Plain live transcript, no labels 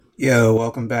Yo,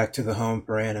 welcome back to the Home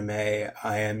for Anime.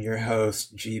 I am your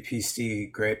host,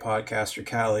 GPC, great podcaster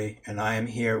Callie, and I am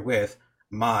here with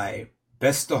my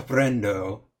besto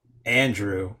friendo,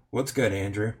 Andrew. What's good,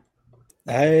 Andrew?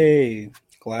 Hey,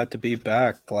 glad to be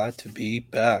back. Glad to be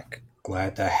back.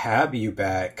 Glad to have you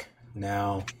back.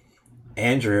 Now,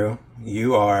 Andrew,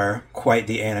 you are quite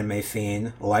the anime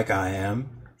fiend, like I am.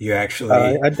 You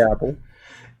actually, I dabble.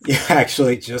 you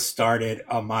actually just started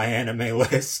on my anime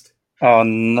list, Oh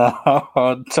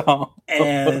no, don't.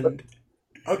 and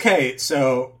okay,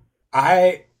 so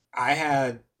I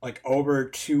had like over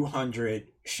 200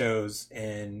 shows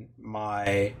in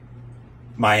my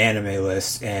anime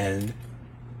list, and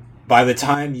by the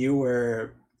time you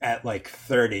were at like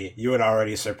 30, you had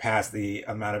already surpassed the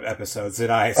amount of episodes that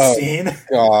I had Oh seen.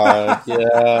 God,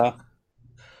 yeah.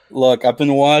 Look, I've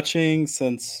been watching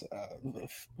since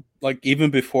like even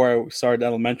before I started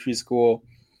elementary school,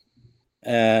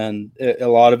 and a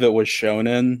lot of it was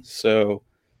shonen. So,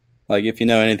 like, if you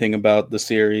know anything about the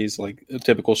series, like a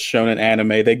typical shonen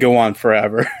anime, they go on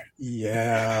forever.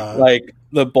 Yeah. Like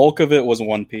the bulk of it was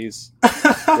One Piece,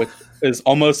 which is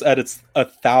almost at its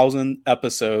 1,000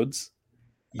 episodes.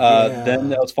 Then that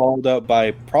Yeah. was followed up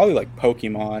by probably like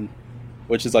Pokemon,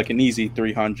 which is like an easy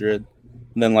 300.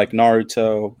 And then like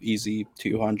Naruto, easy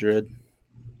 200.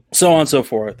 So on and so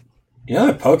forth. You know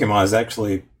that Pokemon is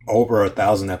actually over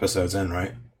 1,000 episodes in,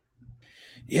 right?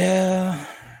 Yeah,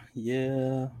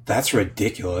 yeah, That's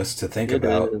ridiculous to think it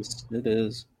about. is. It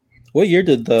is. What year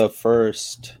did the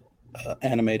first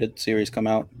animated series come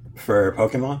out? For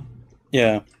Pokemon,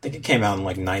 Yeah, I think it came out in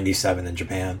like 97 in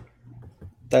Japan.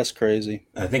 that's crazy.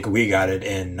 I think we got it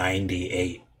in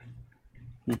 98.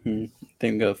 I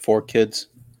think four kids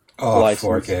Oh,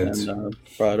 four licensed kids. and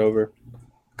brought over.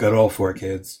 Good old four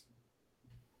kids.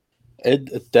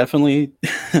 It definitely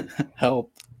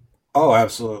helped. Oh,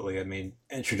 absolutely. I mean,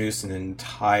 introduced an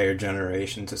entire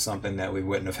generation to something that we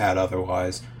wouldn't have had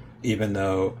otherwise, even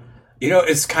though,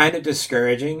 it's kind of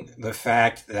discouraging the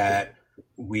fact that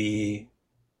we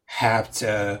have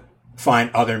to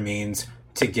find other means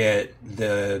to get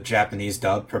the Japanese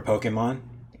dub for Pokemon.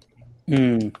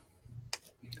 Mm.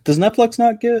 Does Netflix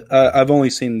not get? I've only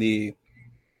seen the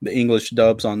English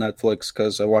dubs on Netflix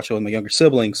because I watch it with my younger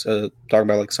siblings, talking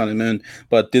about like Sun and Moon.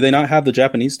 But do they not have the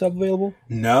Japanese dub available?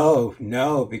 No,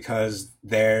 no, because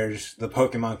there's the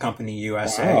Pokemon Company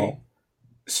USA. Wow.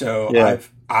 So Yeah.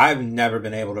 I've never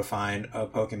been able to find a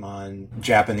Pokemon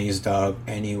Japanese dub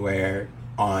anywhere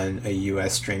on a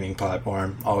US streaming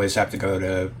platform. Always have to go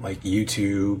to like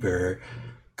YouTube or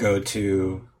go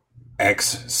to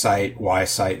X site, Y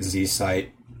site, Z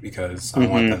site because I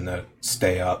want Mm-hmm. them to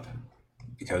stay up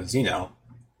because,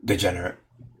 degenerate.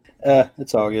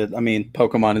 It's all good. I mean,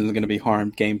 Pokemon isn't going to be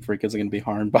harmed. Game Freak isn't going to be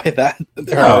harmed by that.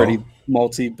 They're No. already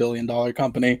multi-billion-dollar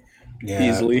company Yeah.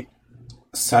 easily.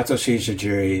 Satoshi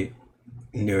Tajiri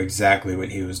knew exactly what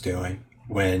he was doing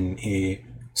when he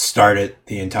started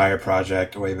the entire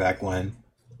project way back when.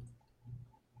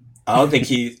 I don't think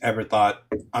he ever thought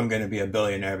I'm going to be a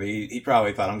billionaire, but he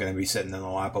probably thought I'm going to be sitting in the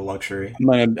lap of luxury.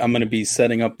 I'm gonna be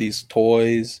setting up these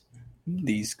toys.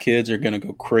 These kids are gonna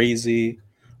go crazy.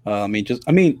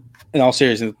 In all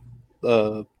seriousness,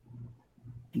 uh,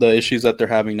 the issues that they're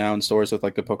having now in stores with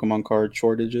like the Pokemon card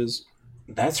shortages,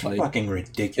 That's like fucking it's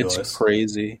ridiculous.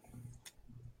 crazy.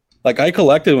 Like I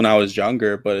collected when I was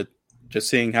younger, but just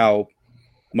seeing how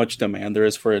much demand there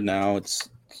is for it now, it's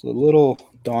a little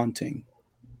daunting.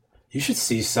 You should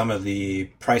see some of the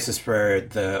prices for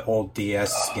the old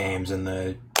DS games and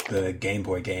the Game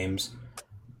Boy games.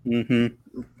 Mm-hmm.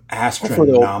 For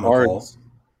the old Astronomical. cards,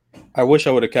 I wish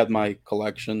I would have kept my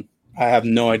collection. I have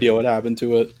no idea what happened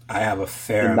to it. I have a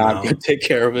fair Did not amount. go take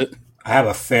care of it. I have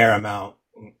a fair amount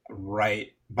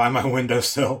right by my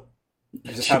windowsill.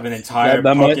 I just have an that entire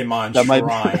that might Pokemon that might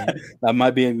shrine. that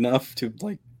might be enough to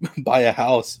like buy a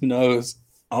house. Who knows?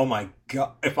 Oh my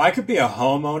god. If I could be a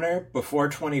homeowner before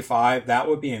 25, that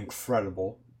would be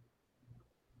incredible.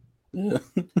 Yeah.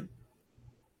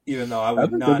 Even though I I've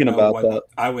would been not thinking know about what that.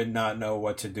 I would not know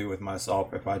what to do with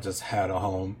myself if I just had a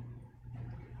home.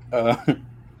 Uh,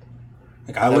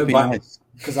 Like I that'd live be by nice.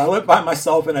 because I live by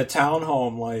myself in a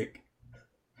townhome. Like,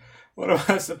 what am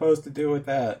I supposed to do with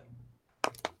that?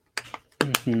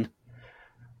 Hmm.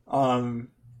 Um,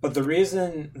 but the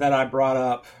reason that I brought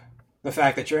up the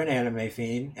fact that you're an anime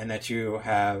fiend and that you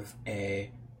have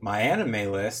a my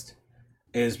anime list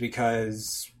is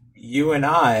because you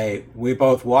and we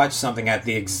both watched something at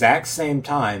the exact same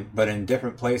time, but in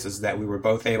different places that we were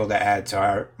both able to add to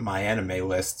our my anime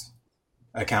list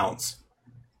accounts.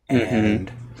 Hmm.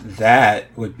 And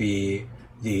that would be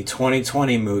the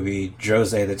 2020 movie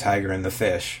Josee the Tiger and the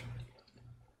Fish.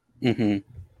 Mm-hmm.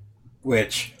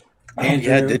 which Oh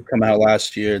yeah, it Andrew. did come out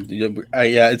last year.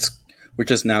 Yeah, it's we're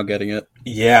just now getting it.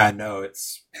 Yeah, I know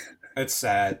it's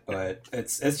sad, but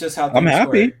it's just how I'm things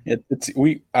work. happy.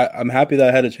 I'm happy that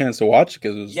I had a chance to watch it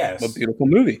because it was a Yes, beautiful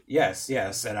movie.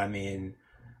 yes, and I mean,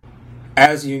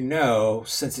 as you know,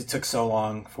 since it took so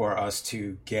long for us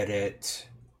to get it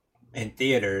in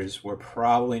theaters, we're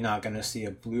probably not going to see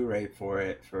a Blu-ray for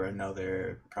it for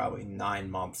another probably 9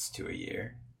 months to a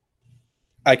year.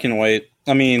 I can wait.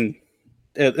 I mean,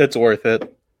 it's worth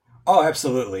it. Oh,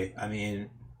 absolutely. I mean,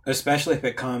 especially if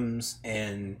it comes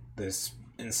in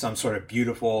some sort of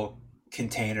beautiful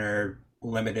container,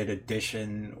 limited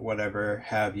edition, whatever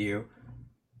have you.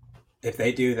 If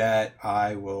they do that,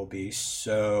 I will be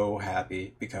so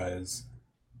happy because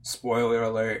spoiler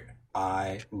alert,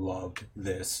 I loved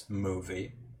this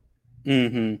movie.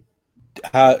 Hmm.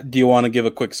 Do you want to give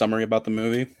a quick summary about the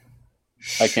movie?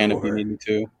 I can if you Sure. need me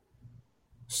to.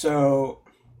 So,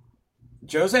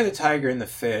 Jose the Tiger and the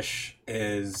Fish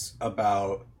is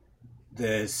about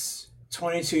this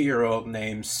 22-year-old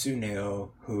named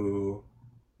Suneo who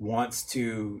wants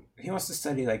to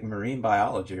study like marine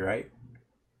biology, right?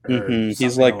 Or He's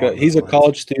something like along he's those a lines.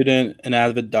 college student, an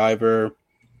avid diver,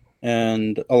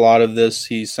 and a lot of this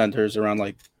he centers around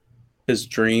like his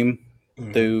dream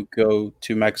Hmm. to go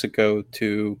to Mexico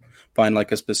to find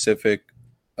like a specific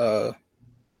uh,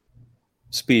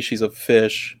 species of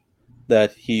fish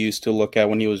that he used to look at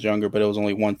when he was younger, but it was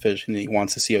only one fish, and he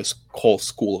wants to see a whole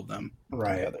school of them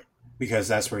Right. together. Because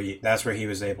that's where he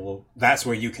was able that's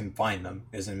where you can find them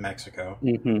is in Mexico.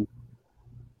 Hmm.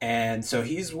 And so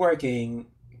he's working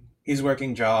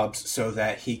jobs so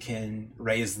that he can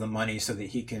raise the money so that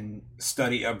he can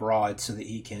study abroad so that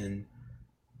he can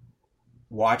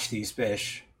watch these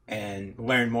fish and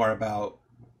learn more about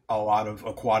a lot of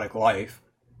aquatic life,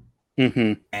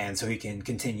 Hmm. and so he can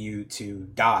continue to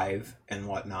dive and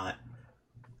whatnot.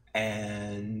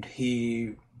 And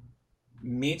he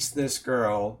meets this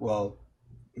girl. Well,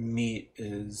 meet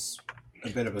is a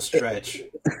bit of a stretch.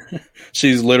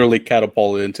 She's literally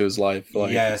catapulted into his life.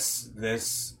 Like, Yes,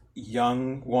 this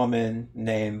young woman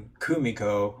named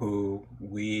Kumiko, who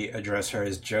we address her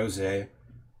as Jose,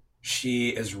 she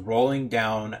is rolling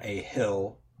down a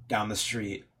hill down the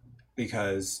street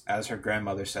because, as her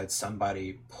grandmother said,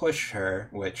 somebody pushed her,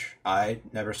 which I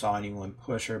never saw anyone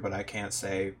push her, but I can't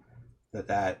say that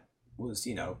that was,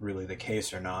 really the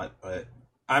case or not, but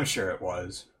I'm sure it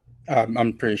was.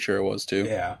 I'm pretty sure it was too.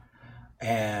 Yeah.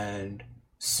 And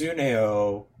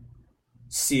Suneo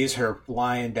sees her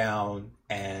flying down,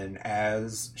 and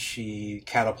as she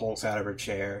catapults out of her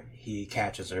chair, he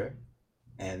catches her,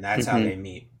 and that's how Hmm. they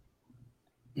meet.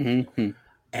 Hmm.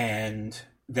 And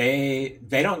they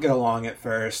don't get along at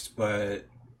first, but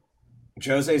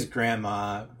Jose's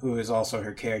grandma, who is also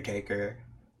her caretaker,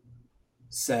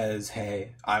 says,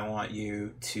 "Hey, I want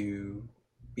you to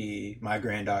be my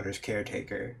granddaughter's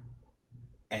caretaker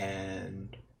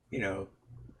and, you know,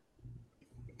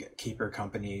 keep her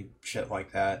company, shit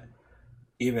like that,"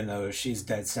 even though she's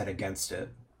dead set against it.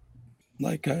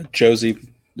 Like Josie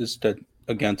is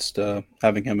against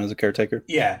having him as a caretaker.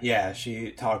 Yeah,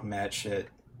 she talked mad shit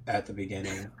at the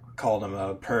beginning, called him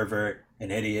a pervert,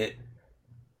 an idiot.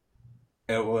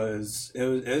 It was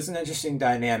an interesting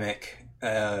dynamic,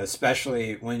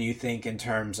 especially when you think in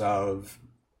terms of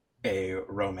a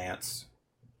romance.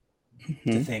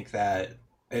 To Hmm. think that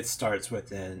it starts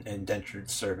with an indentured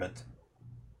servant,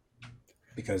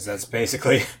 because that's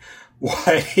basically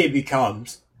what he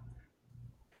becomes.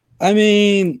 I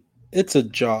mean, it's a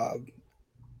job,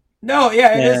 No,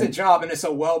 yeah, it is a and job, and it's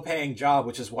a well-paying job,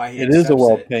 which is why he it is a accepts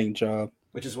it. well-paying job.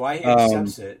 Which is why he Um,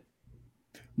 accepts it.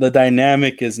 the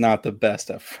dynamic is not the best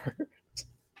at first.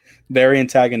 Very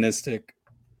antagonistic.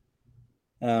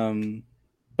 Um,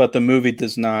 but the movie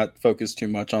does not focus too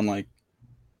much on like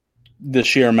the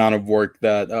sheer amount of work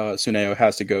that Suneo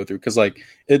has to go through because like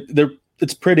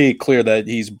it's pretty clear that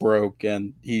he's broke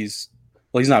and he's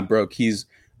not broke. He's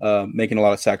making a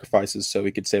lot of sacrifices so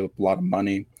he could save up a lot of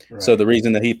money. So Right. the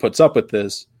reason that he puts up with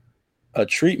this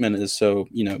treatment is so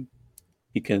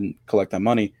he can collect that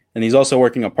money. And he's also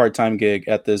working a part time gig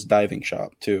at this diving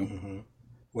shop too. Hmm.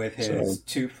 With his So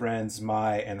two friends,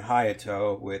 Mai and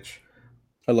Hayato, which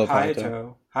I love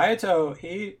Hayato. Hayato,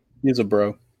 He's a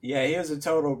bro. yeah, he is a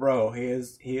total bro. He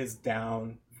is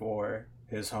down for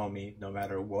his homie no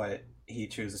matter what he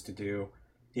chooses to do.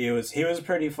 He was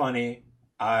pretty funny.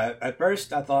 At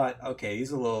first I thought, okay,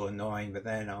 he's a little annoying, but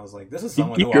then I was like, this is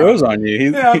someone He who I grows on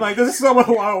you. yeah, I'm like, this is someone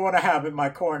who I want to have in my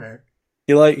corner.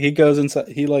 He goes inside.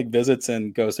 He like visits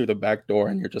and goes through the back door,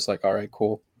 and you're just like, all right,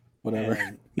 cool, whatever.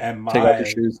 And Take off your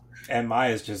shoes. Mai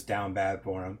is just down bad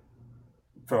for him.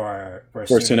 for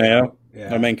For Suneo. Suneo,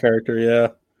 our Yeah, main character. Yeah,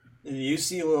 you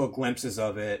see little glimpses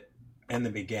of it in the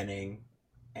beginning,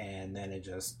 and then it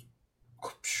just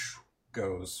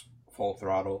goes full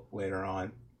throttle later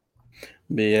on.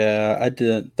 but yeah, I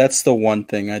did. That's the one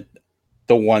thing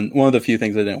the one of the few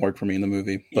things that didn't work for me in the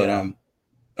movie. But Yeah,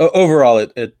 overall,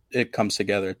 it comes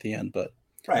together at the end. But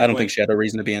I right. don't think she had a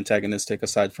reason to be antagonistic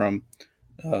aside from,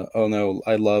 oh no,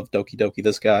 I love Doki Doki,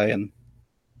 this guy, and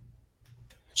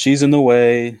she's in the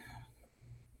way.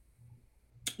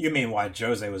 You mean why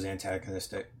Jose was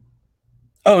antagonistic?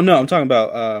 Oh no, I'm talking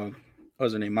about what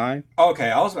was her name? Mai Okay,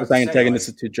 I was about was to say like,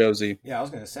 antagonistic to Josie. yeah, I was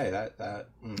gonna say that.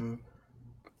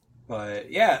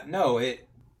 But yeah, no, it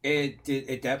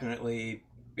definitely,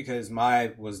 because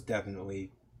Mai was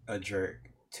definitely a jerk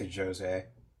to Jose,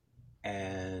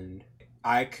 and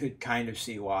I could kind of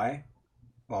see why,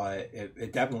 but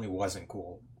it definitely wasn't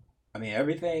cool. I mean,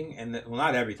 everything and well,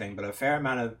 not everything, but a fair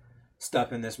amount of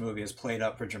stuff in this movie is played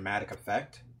up for dramatic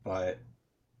effect, but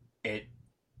it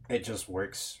it just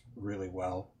works really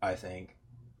well, I think.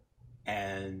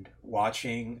 And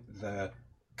watching the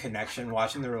connection,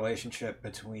 watching the relationship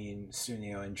between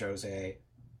Sunio and Jose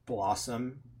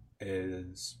blossom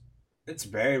is it's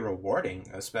very rewarding,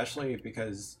 especially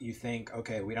because you think,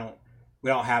 okay, we don't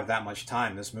have that much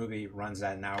time. This movie runs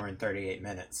at an hour and 38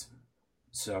 minutes.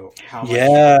 So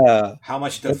Yeah, how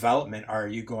much development are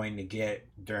you going to get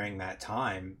during that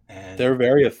time? And they're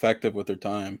very effective with their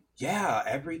time. yeah,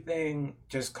 everything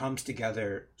just comes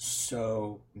together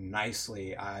so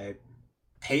nicely. I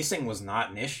Pacing was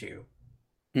not an issue.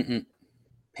 Mm-mm.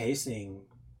 Pacing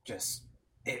just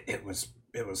it was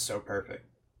so perfect.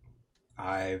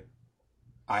 I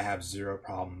I have zero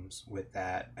problems with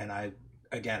that. And I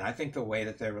think the way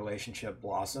that their relationship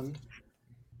blossomed,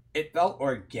 it felt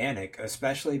organic,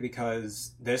 especially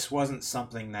because this wasn't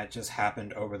something that just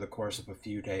happened over the course of a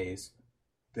few days.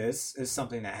 This is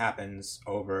something that happens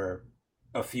over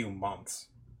a few months.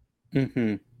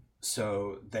 Mm-hmm.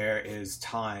 So there is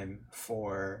time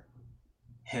for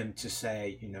him to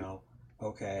say,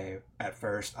 okay, at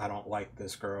first I don't like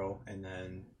this girl, and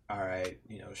then all right,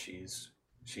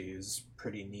 she's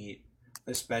pretty neat,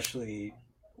 especially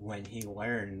when he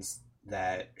learns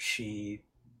that she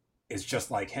is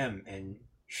just like him and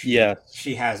Yes.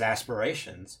 she has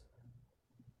aspirations.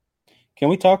 Can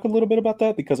we talk a little bit about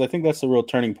that? Because I think that's the real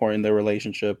turning point in their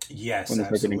relationship Yes, when they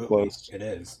start getting absolutely, close. it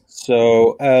is.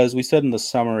 So, as we said in the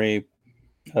summary,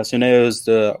 Suneo is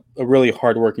a really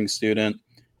hardworking student,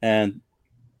 and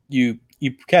you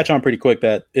catch on pretty quick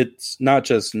that it's not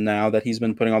just now that he's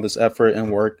been putting all this effort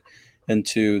and work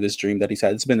into this dream that he's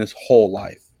had. It's been his whole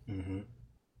life. Hmm.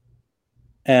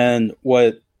 And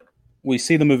what we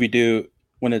see the movie do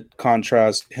when it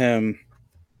contrasts him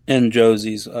and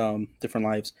Josie's different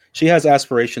lives, she has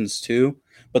aspirations too,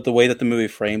 but the way that the movie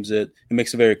frames it, it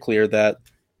makes it very clear that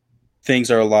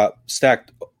things are a lot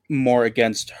stacked more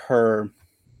against her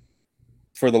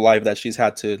for the life that she's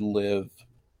had to live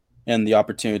and the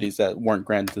opportunities that weren't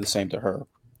granted the same to her,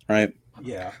 right?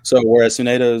 Yeah. So whereas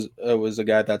Suneda was a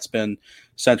guy that's been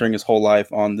centering his whole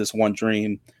life on this one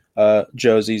dream,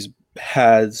 Josie's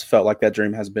has felt like that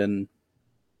dream has been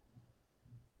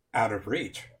Out of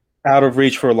reach. out of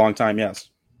reach for a long time. Yes.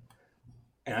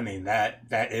 And I mean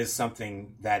that is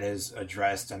something that is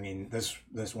addressed. I mean, this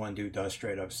one dude does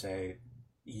straight up say,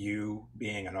 "You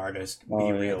being an artist,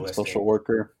 be Oh yeah, the social realistic."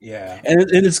 worker, Yeah, and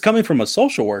it's coming from a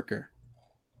social worker,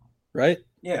 right?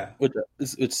 yeah, Which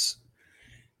it's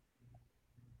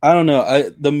I don't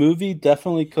know. The movie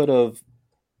definitely could have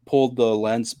pulled the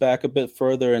lens back a bit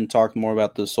further and talked more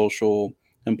about the social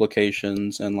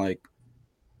implications and like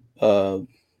uh,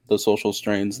 the social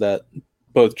strains that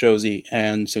both Josie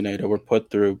and Tsunade were put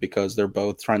through because they're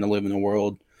both trying to live in a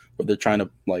world where they're trying to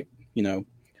like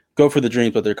go for the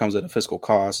dreams, but there comes at a fiscal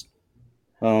cost.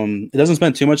 It doesn't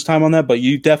spend too much time on that, but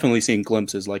you definitely seen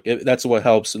glimpses. Like that's what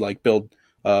helps like build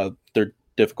their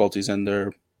difficulties and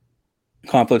their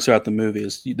conflicts throughout the movie.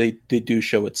 Is they do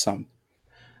show it some.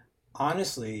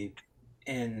 honestly,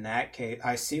 in that case,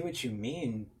 I see what you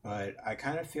mean, but I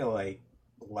kind of feel like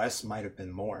less might have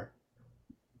been more.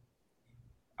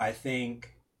 I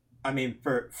think, I mean,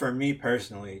 for me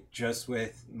personally, just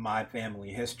with my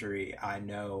family history, I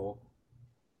know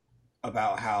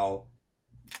about how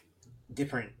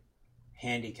different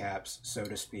handicaps, so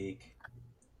to speak,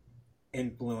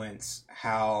 influence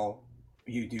how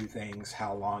you do things,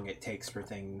 how long it takes for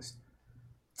things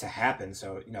to happen.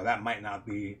 So, that might not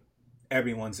be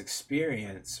everyone's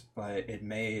experience, but it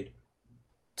made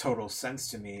total sense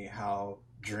to me how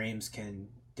dreams can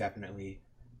definitely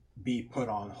be put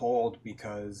on hold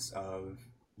because of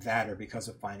that or because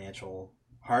of financial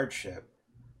hardship.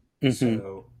 Hmm.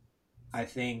 So I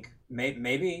think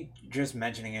maybe just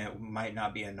mentioning it might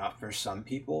not be enough for some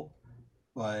people,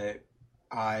 but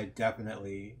I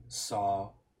definitely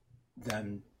saw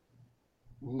them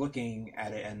looking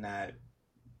at it in that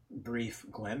brief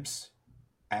glimpse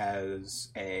as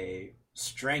a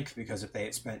strength, because if they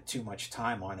had spent too much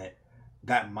time on it,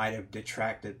 that might have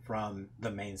detracted from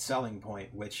the main selling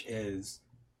point, which is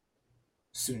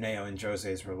Suneo and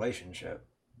Jose's relationship.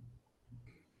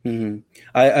 Hmm.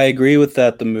 I agree with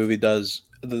that. The movie does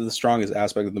the strongest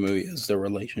aspect of the movie is their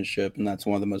relationship, and that's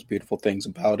one of the most beautiful things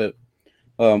about it.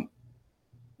 Um,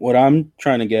 what I'm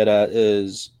trying to get at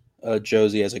is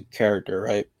Josie as a character,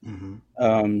 right?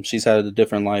 Mm-hmm. She's had a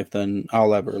different life than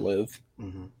I'll ever live,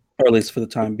 Mm-hmm. or at least for the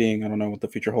time being. I don't know what the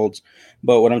future holds,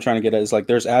 but what I'm trying to get at is like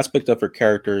there's aspect of her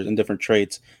characters and different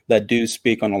traits that do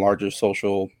speak on a larger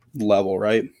social level,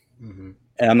 right? Mm-hmm.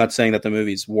 And I'm not saying that the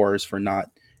movie's worse for not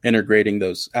integrating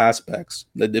those aspects.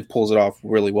 That it pulls it off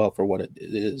really well for what it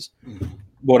is. Mm-hmm.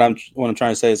 What I'm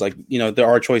trying to say is like there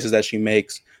are choices that she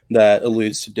makes that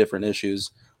alludes to different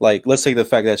issues. Like let's take the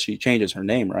fact that she changes her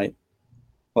name, right?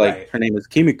 Like Right. her name is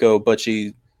Kimiko, but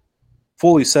she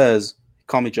fully says,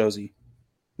 "Call me Josie."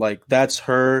 Like that's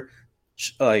her,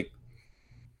 like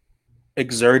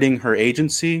exerting her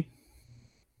agency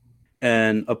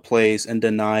and a place and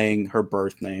denying her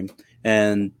birth name.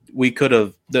 And we could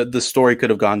have the story could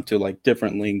have gone to like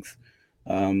different length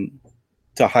um,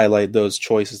 to highlight those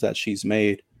choices that she's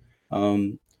made.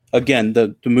 Um, Again,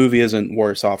 the movie isn't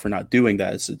worse off for not doing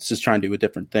that. It's just trying to do a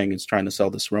different thing. It's trying to sell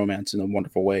this romance in a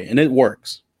wonderful way, and it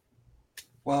works.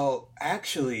 Well,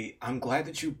 actually, I'm glad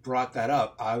that you brought that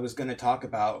up. I was going to talk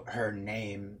about her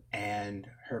name and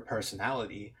her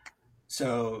personality.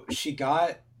 So she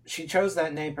chose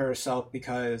that name for herself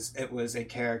because it was a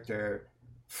character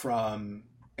from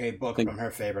a I book think from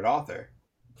her favorite author.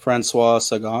 Francois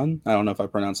Sagan. I don't know if I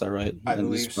pronounced that right. I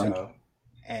And this believe French. so.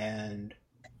 And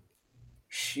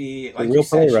she, A like you real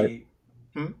said, playwright. she,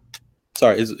 hmm?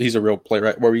 Sorry, he's a real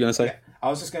playwright. What were you gonna say? Yeah, I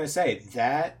was just going to say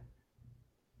that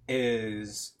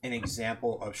is an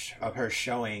example of her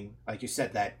showing, like you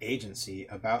said, that agency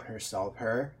about herself.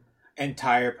 Her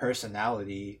entire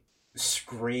personality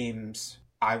screams,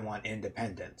 I want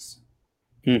independence.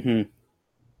 Mm-hmm.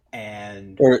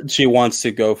 And Or she wants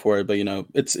to go for it, but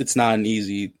it's not an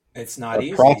easy it's not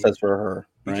easy process for her,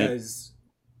 right? because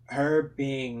her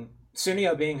being,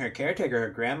 Sunio being her caretaker, her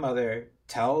grandmother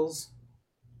tells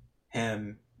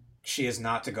him she is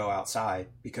not to go outside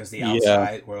because the Yeah.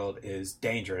 outside world is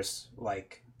dangerous,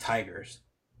 like tigers,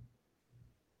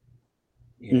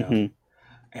 you know.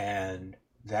 Mm-hmm. And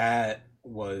that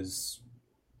was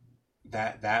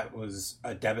that was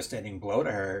a devastating blow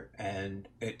to her, and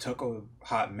it took a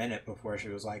hot minute before she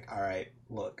was like, all right,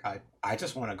 look, I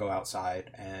just want to go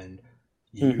outside, and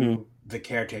Mm-hmm. you, the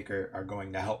caretaker, are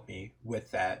going to help me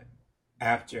with that.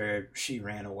 After she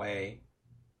ran away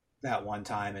that one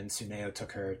time and Suneo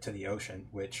took her to the ocean,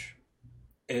 which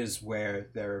is where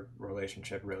their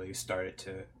relationship really started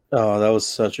to, Oh, that was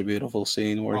such a beautiful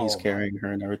scene where he's oh my, carrying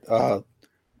her and everything. uh,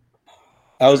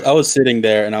 I was sitting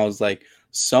there and I was like,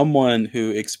 someone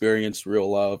who experienced real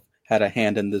love had a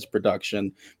hand in this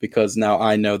production because now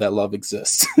I know that love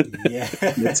exists.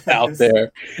 It's out yes.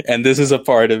 there, and this is a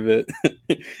part of it.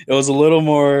 It was a little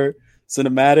more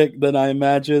cinematic than I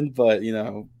imagined, but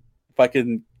if I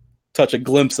can touch a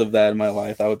glimpse of that in my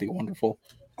life, that would be wonderful.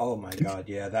 Oh my god,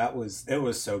 yeah, that was, it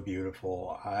was so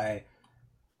beautiful.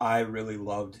 I really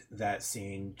loved that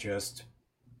scene just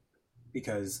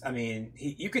because, I mean,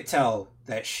 you could tell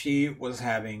that she was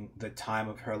having the time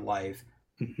of her life,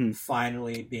 Hmm.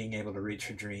 finally being able to reach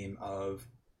her dream of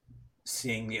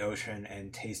seeing the ocean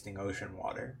and tasting ocean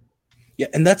water. Yeah,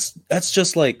 and that's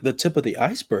just like the tip of the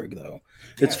iceberg, though.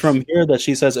 It's Yes, from here that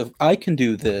she says, "If I can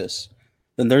do this,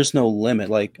 then there's no limit.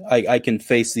 Like I can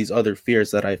face these other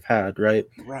fears that I've had, right?"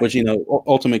 Which right.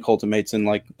 ultimately culminates in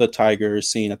like the tiger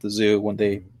scene at the zoo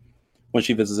Mhm. when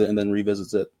she visits it and then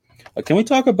revisits it. Can we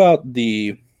talk about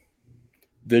the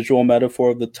visual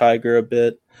metaphor of the tiger a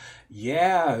bit?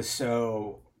 Yeah,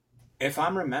 so if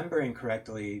I'm remembering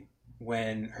correctly,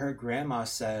 when her grandma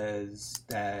says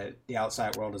that the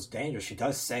outside world is dangerous, she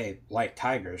does say like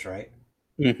tigers, right?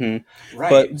 Hmm. Right.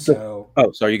 But So,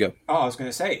 oh, sorry, you go. oh, I was going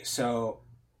to say, so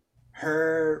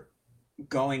her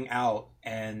going out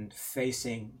and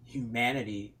facing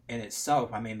humanity in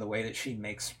itself, I mean, the way that she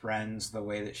makes friends, the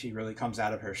way that she really comes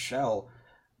out of her shell,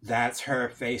 that's her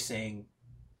facing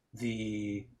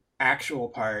the actual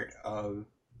part of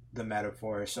the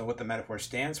metaphor. So, what the metaphor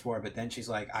stands for, but then she's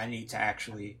like, I need to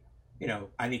actually,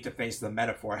 I need to face the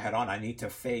metaphor head on. I need to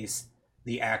face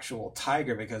the actual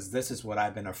tiger because this is what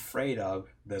I've been afraid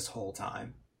of this whole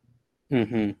time.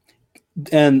 Hmm.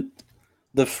 And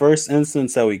the first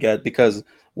instance that we get, because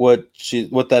what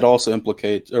that also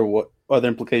implicates, or what other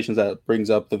implications that brings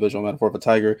up the visual metaphor of a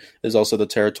tiger, is also the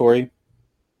territory.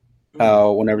 Mm,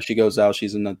 How whenever she goes out,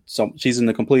 she's in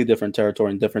a completely different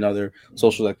territory, and different other mm,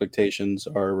 social expectations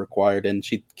are required, and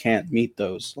she can't meet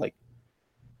those. Like,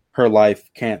 her life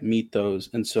can't meet those,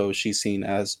 and so she's seen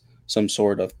as some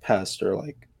sort of pest, or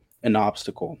like an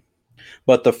obstacle.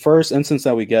 But the first instance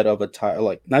that we get of a tiger,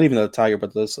 like not even a tiger,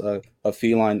 but this a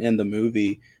feline in the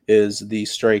movie, is the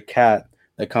stray cat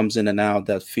that comes in and out,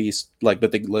 that feast, like,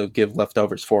 that they give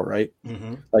leftovers for, right?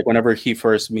 mm-hmm, Like, whenever he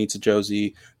first meets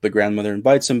Josee, the grandmother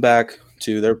invites him back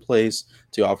to their place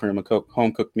to offer him a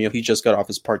home cooked meal. He just got off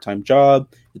his part time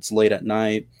job. It's late at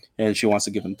night, and she wants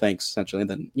to give him thanks, essentially, and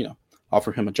then,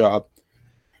 offer him a job.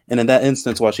 And in that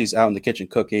instance, while she's out in the kitchen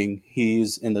cooking,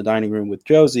 he's in the dining room with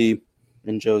Josee,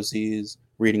 and Josie's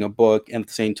reading a book. And at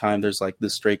the same time, there's like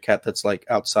this stray cat that's like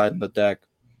outside on the deck,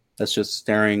 that's just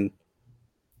staring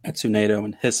at Tsunedo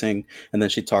and hissing. And then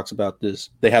she talks about this.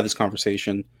 They have this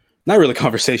conversation. Not really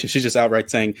conversation. She's just outright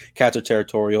saying, cats are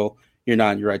territorial. You're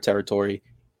not in your right territory.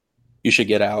 You should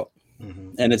get out.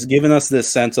 mm-hmm. And it's given us this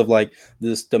sense of like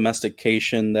this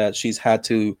domestication that she's had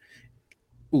to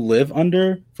live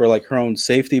under for like her own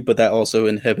safety, but that also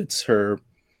inhibits her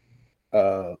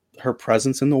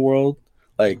presence in the world.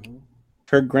 Like, Mm-hmm.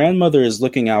 her grandmother is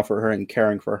looking out for her and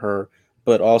caring for her,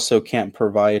 but also can't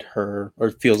provide her,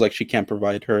 or feels like she can't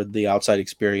provide her, the outside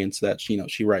experience that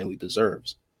she rightly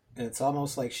deserves. And it's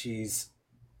almost like she's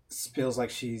feels like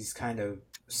she's kind of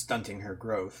stunting her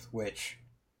growth, which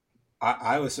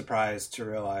I was surprised to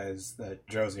realize that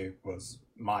Josie was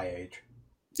my age.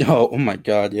 Oh my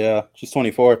god, yeah, she's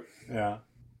 24. Yeah.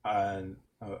 And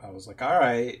I was like, all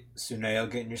right, Suneo,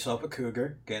 getting yourself a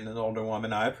cougar, getting an older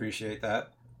woman. I appreciate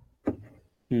that.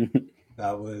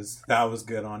 That was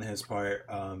good on his part.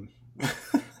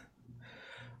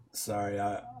 Sorry,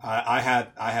 I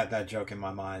had that joke in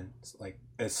my mind. Like,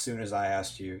 as soon as I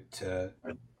asked you to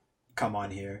come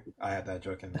on here, I had that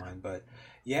joke in mind. But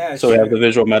yeah, So we have the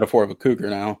visual metaphor of a cougar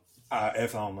now.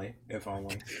 if only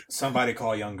somebody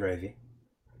call Young Gravy.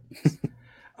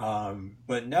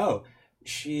 But no,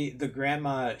 the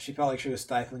grandma, she felt like she was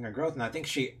stifling her growth, and I think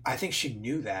she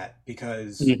knew that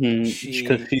because Because she,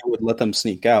 she would let them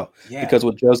sneak out. yeah, Because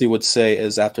what Josie would say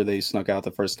is, after they snuck out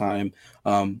the first time,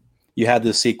 you had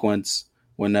this sequence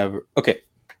whenever. Okay.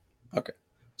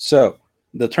 So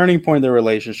the turning point of the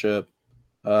relationship,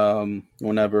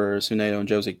 whenever Tsunedo and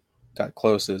Josie got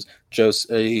close, is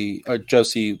Josie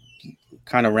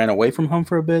kind of ran away from home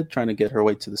for a bit, trying to get her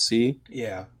way to the sea.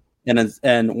 yeah,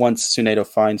 And once Tsunedo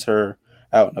finds her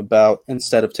out and about,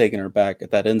 instead of taking her back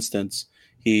at that instance,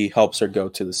 he helps her go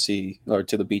to the sea, or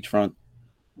to the beachfront.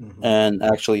 hmm, And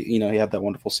actually, he had that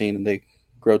wonderful scene, and they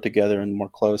grow together and more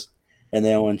close. And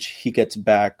then when he gets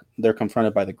back, they're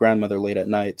confronted by the grandmother late at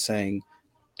night, saying,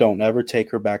 "Don't ever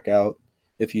take her back out.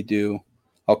 If you do,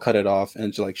 I'll cut it off."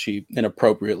 And she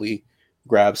inappropriately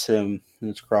grabs him in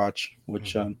his crotch,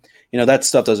 which, hmm. that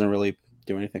stuff doesn't really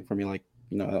do anything for me. Like,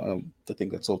 I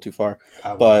think that's a little too far.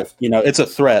 I But, laughed. it's a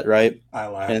threat, right? I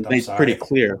And laughed. it's I'm made pretty sorry.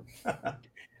 clear.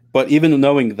 But even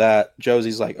knowing that,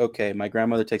 Josie's like, okay, my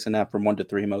grandmother takes a nap from 1 to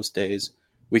 3 most days.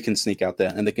 We can sneak out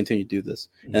that, and they continue to do this.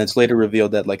 And Mhm. it's later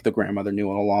revealed that, like, the grandmother knew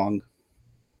all along.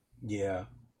 Yeah,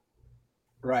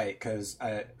 right. Because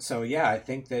so yeah, I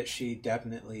think that she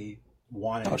definitely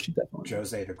Oh, wanted she definitely knew.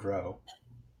 Jose to grow.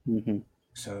 Hmm.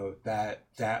 So that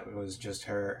was just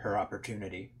her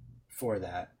opportunity for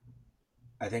that.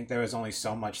 I think there was only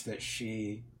so much that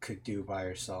she could do by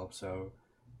herself. So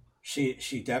she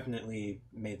definitely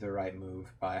made the right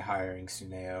move by hiring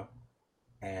Suneo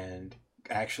and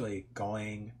actually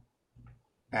going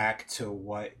back to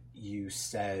what you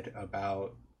said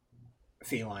about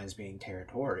felines being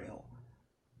territorial.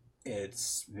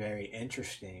 It's very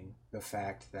interesting the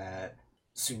fact that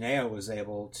Suneo was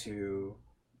able to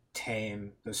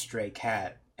tame the stray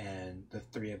cat and the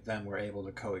three of them were able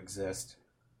to coexist.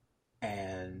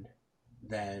 And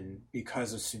then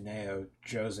because of Suneo,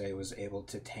 Jose was able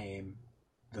to tame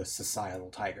the societal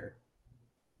tiger.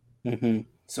 Hmm.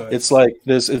 So It's it's, like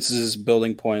this. It's this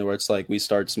building point where it's like we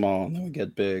start small and then we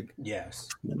get big. yes.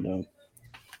 You know.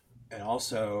 And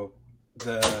also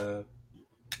the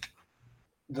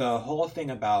the whole thing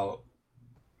about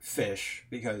fish,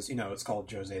 because it's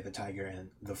called Jose the Tiger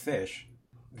and the Fish,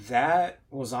 that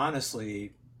was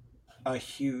honestly a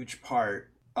huge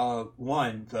part of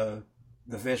one, the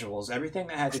visuals. Everything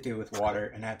that had to do with water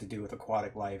and had to do with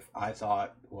aquatic life, I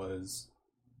thought was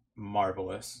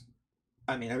marvelous.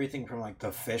 I mean, everything from like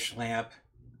the fish lamp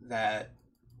that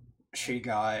she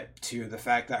got to the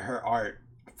fact that her art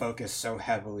focus so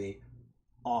heavily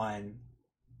on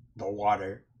the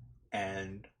water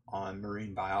and on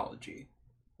marine biology.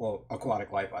 Well,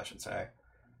 aquatic life, I should say.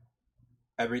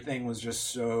 Everything was just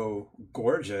so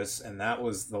gorgeous, and that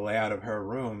was the layout of her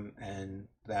room, and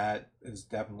that is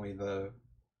definitely the.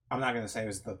 I'm not going to say it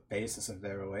was the basis of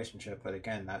their relationship, but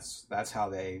again, that's how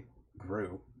they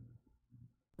grew.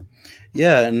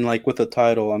 Yeah, and like with the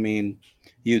title, I mean,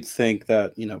 you'd think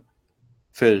that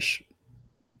fish,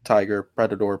 tiger,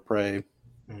 predator, prey.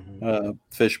 Hmm.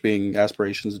 Fish being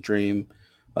aspirations, dream.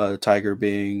 Tiger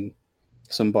being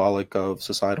symbolic of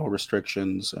societal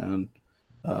restrictions and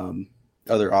um,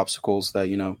 other obstacles that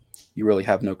you really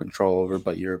have no control over,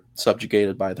 but you're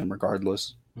subjugated by them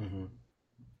regardless. Hmm.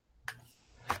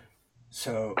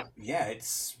 So yeah,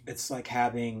 it's like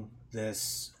having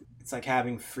this. It's like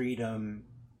having freedom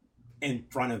in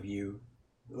front of you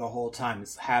the whole time.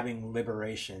 It's having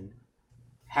liberation,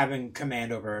 having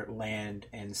command over land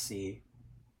and sea,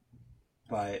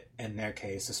 but in their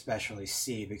case, especially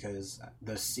sea, because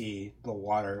the sea, the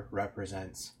water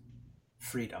represents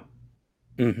freedom,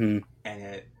 Hmm. and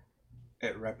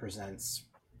it represents,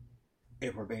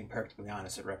 if we're being perfectly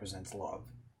honest, it represents love.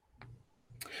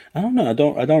 I don't know. I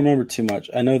don't remember too much.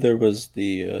 I know there was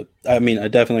the. I mean, I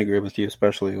definitely agree with you,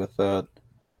 especially with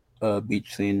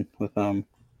beach scene with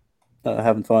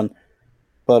having fun.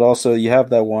 But also, you have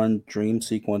that one dream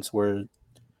sequence where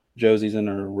Josie's in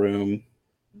her room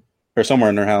or somewhere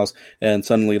in her house, and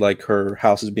suddenly like her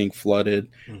house is being flooded,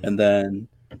 and Hmm. then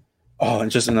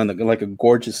and just another like a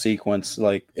gorgeous sequence,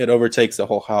 like it overtakes the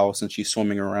whole house, and she's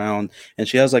swimming around, and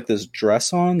she has like this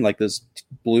dress on, like this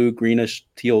blue greenish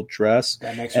teal dress,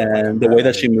 That makes her look like a and the way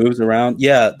that she mermaid. moves around,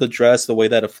 yeah, the dress, the way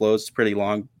that it flows, pretty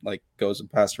long, like goes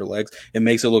past her legs, it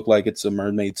makes it look like it's a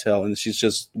mermaid tail, and she's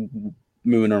just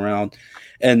moving around,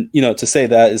 and to say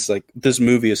that is like this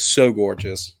movie is so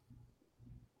gorgeous.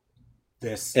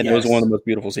 This, And it was one of yes, the most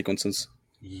beautiful sequences.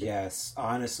 yes.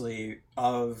 Honestly,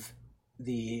 of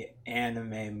the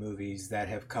anime movies that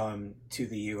have come to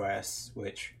the US,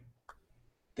 which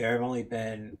there have only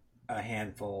been a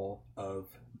handful of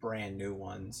brand new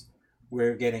ones.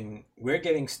 We're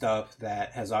getting stuff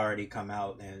that has already come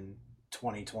out in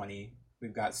 2020.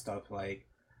 We've got stuff like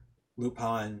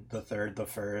Lupin the Third, the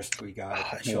First. We got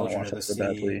I don't want to Children watch of the that so Sea.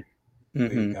 badly.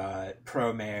 We've Hmm. got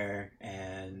Promare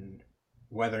and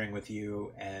Weathering with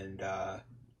You and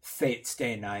Fate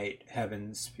Stay Night,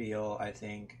 Heaven's Feel, I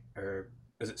think, or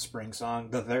is it Spring Song?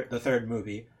 The third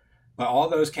movie, but all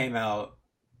those came out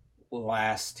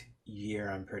last year,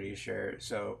 I'm pretty sure.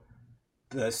 So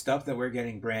the stuff that we're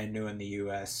getting brand new in the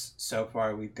US so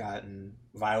far, we've gotten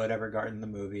Violet Evergarden the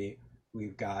movie,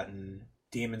 we've gotten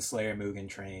Demon Slayer Mugen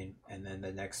Train, and then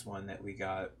the next one that we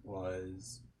got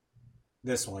was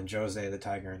this one, Josee the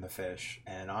Tiger and the Fish.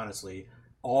 And honestly,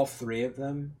 all three of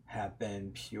them have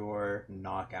been pure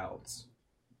knockouts.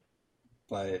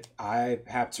 But I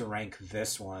have to rank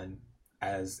this one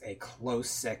as a close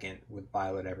second with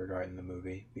Violet Evergarden the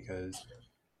movie because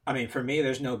I mean, for me,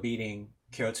 there's no beating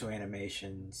Kyoto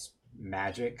Animation's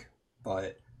magic,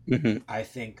 but Hmm. I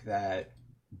think that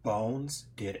Bones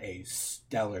did a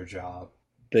stellar job.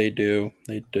 They do.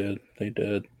 They did. They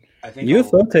did. I think a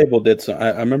UFO Table did some.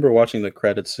 I remember watching the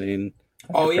credit scene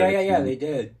after oh yeah, credit yeah, yeah, scene. they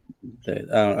did.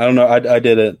 I don't know. I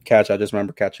didn't catch. I just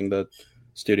remember catching the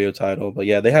studio title. But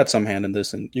yeah, they had some hand in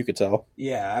this, and you could tell.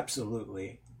 Yeah,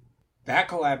 absolutely. That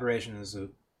collaboration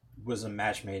was a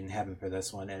match made in heaven for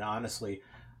this one, and honestly,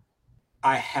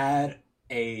 I had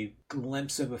a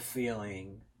glimpse of a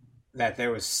feeling that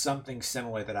there was something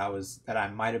similar that I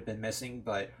might have been missing,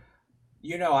 but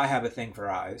I have a thing for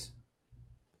eyes.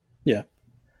 Yeah.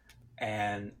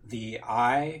 And the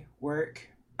eye work,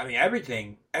 I mean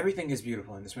everything is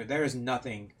beautiful in this movie. There is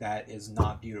nothing that is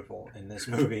not beautiful in this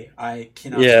movie. I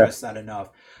cannot Yeah. stress that enough.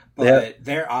 Yeah. But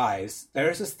their eyes,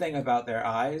 there's this thing about their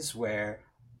eyes where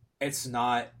it's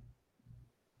not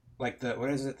like the what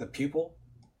is it, the pupil,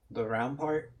 the round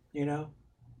part. Yeah.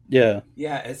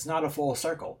 Yeah, it's not a full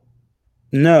circle.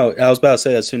 No, I was about to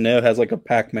say that Suneo has like a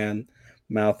Pac-Man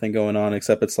mouth thing going on,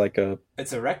 except it's like a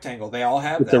It's a rectangle. They all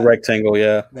have it's a that. rectangle.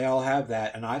 Yeah. They all have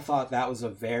that, and I thought that was a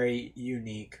very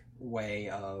unique way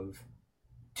of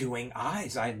doing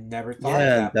eyes. I never thought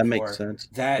of Yeah, that that makes before. sense.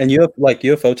 And That you have like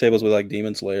UFO tables with like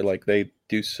Demon Slayer, like they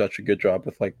do such a good job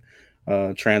with like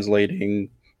translating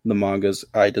the manga's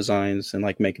eye designs and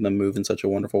like making them move in such a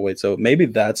wonderful way. So maybe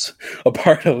that's a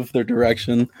part of their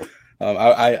direction.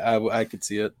 I could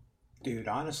see it. dude,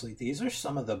 honestly, these are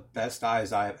some of the best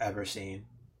eyes I have ever seen.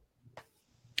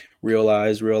 Real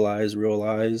eyes, real eyes, real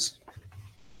eyes.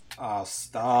 Oh,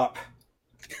 stop.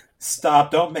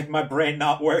 Stop. Don't make my brain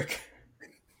not work.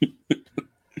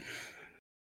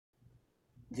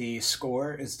 The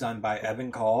score is done by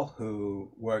Evan Call,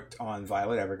 who worked on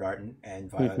Violet Evergarden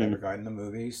and Violet Hmm. Evergarden the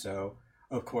movie. So,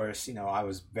 of course, I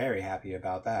was very happy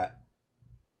about that.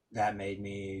 That made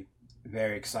me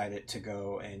very excited to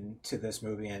go into this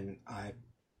movie, and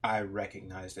I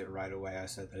recognized it right away. I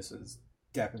said, "This is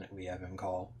definitely Evan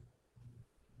Call."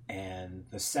 And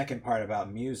the second part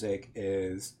about music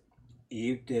is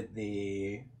Eve did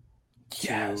the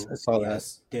Yes, two I saw that.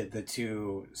 yes did the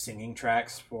two singing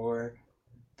tracks for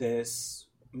this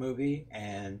movie,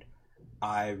 and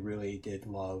I really did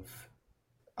love.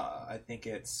 I think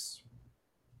it's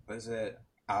was it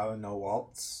I No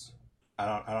Waltz. I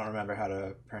don't remember how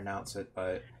to pronounce it,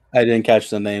 but I didn't catch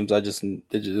the names.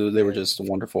 They were it, just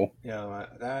wonderful. da,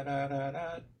 da, da, da,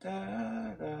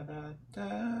 da, da, da,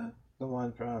 da, the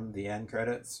one from the end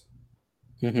credits.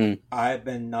 Hmm. I've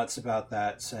been nuts about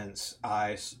that since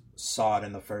saw it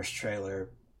in the first trailer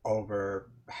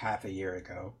over half a year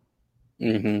ago.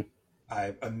 Hmm.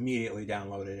 I immediately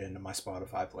downloaded it into my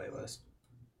Spotify playlist.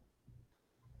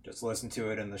 Just listen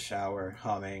to it in the shower,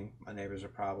 humming. My neighbors are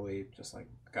probably just like,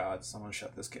 God, someone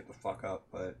shut this kid the fuck up.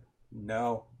 But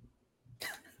no,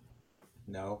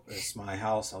 no, it's my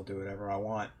house. I'll do whatever I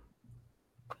want.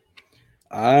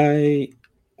 I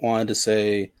wanted to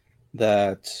say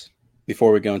that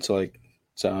before we go into like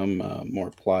some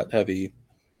more plot heavy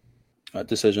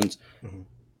decisions, Mm-hmm.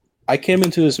 I came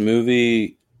into this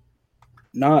movie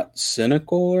not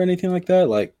cynical or anything like that.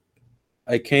 Like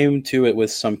I came to it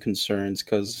with some concerns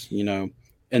because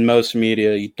in most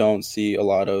media you don't see a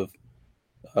lot of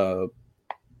uh,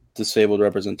 disabled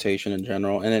representation in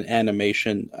general, and in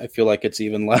animation I feel like it's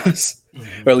even less,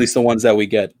 Mm-hmm. or at least the ones that we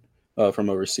get from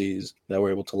overseas that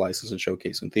we're able to license and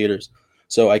showcase in theaters.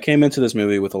 So I came into this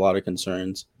movie with a lot of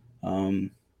concerns,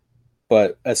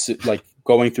 but as like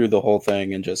going through the whole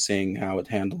thing and just seeing how it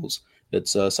handles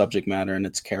its subject matter and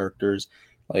its characters,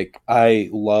 like I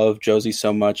love Josee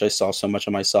so much. I saw so much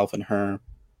of myself in her,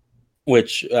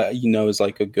 which is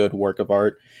like a good work of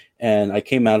art. And I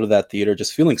came out of that theater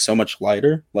just feeling so much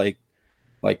lighter, like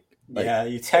like Yeah,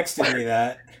 you texted me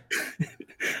that.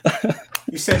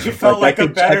 You said you felt like like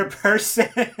a better person.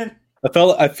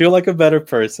 I feel like a better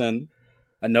person.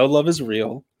 I know love is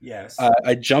real. Yes.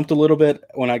 I jumped a little bit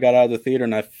when I got out of the theater,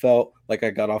 and I felt like I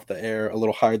got off the air a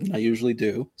little higher than I usually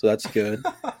do. So that's good.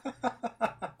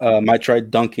 Might try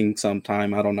dunking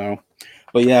sometime. I don't know,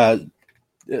 but yeah,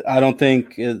 I don't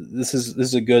think this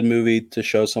is a good movie to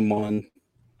show someone.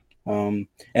 And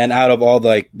out of all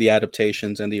the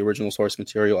adaptations and the original source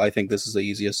material, I think this is the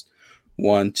easiest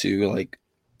one to like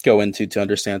go into to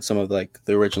understand some of like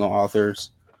the original author's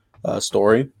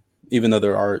story, even though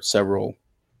there are several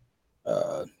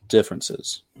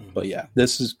differences. But Mm-hmm. yeah,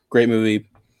 this is a great movie.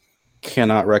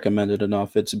 Cannot recommend it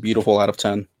enough. It's beautiful out of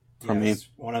 10 from me. Yes,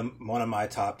 one of my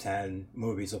top 10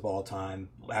 movies of all time.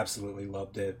 Absolutely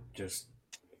loved it. Just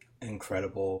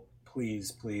incredible.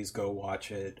 Please, please go watch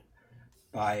it.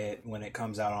 Buy it when it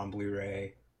comes out on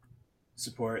Blu-ray.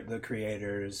 Support the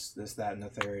creators. This, that, and the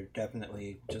third.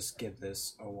 Definitely, just give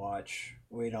this a watch.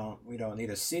 We don't need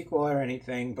a sequel or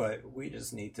anything, but we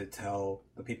just need to tell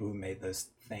the people who made this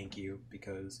thank you,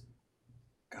 because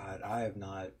God, I have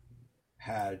not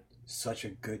had such a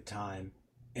good time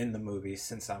in the movie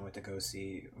since I went to go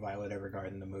see Violet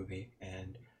Evergarden the movie.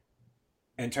 And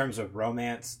in terms of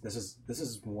romance, this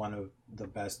is one of the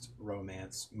best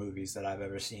romance movies that I've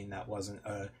ever seen that wasn't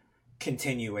a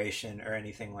continuation or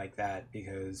anything like that,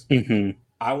 because Hmm.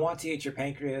 I Want to Eat Your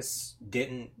Pancreas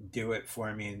didn't do it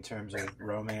for me in terms of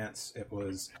romance. It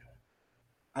was,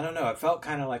 I don't know, it felt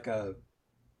kind of like a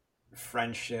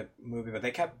friendship movie, but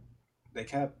they kept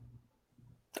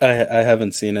I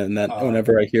haven't seen it, and that uh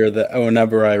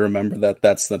whenever I remember that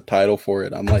that's the title for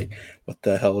it, I'm like, what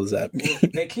the hell does that well,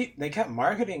 mean? they kept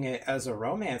marketing it as a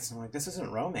romance. I'm like, this isn't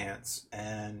romance.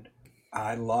 And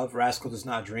I love Rascal Does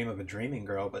Not Dream of a Dreaming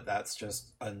Girl, but that's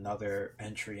just another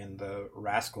entry in the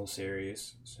Rascal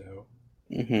series. So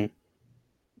Hmm.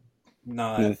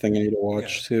 not Another thing I need to yeah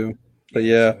watch too. But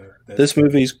yeah. yeah, So this this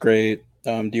movie's great.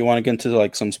 Do you want to get into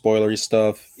like some spoilery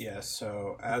stuff? yeah.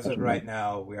 So as Touch of on that. right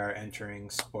now, we are entering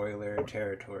spoiler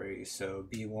territory. So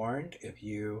be warned if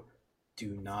you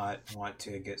do not want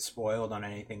to get spoiled on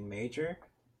anything major.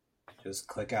 Just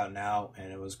click out now.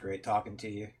 And it was great talking to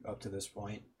you up to this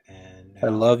point. And I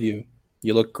now, love you.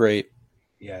 You look great.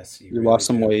 yes, you You really lost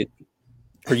some do. weight,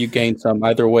 or you gained some.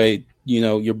 Either way,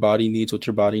 your body needs what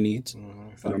your body needs, and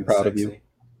I'm Fucking proud of you. sexy.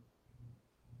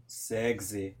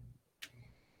 Sexy.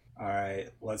 All right,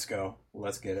 let's go.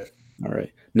 Let's get it. All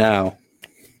right, now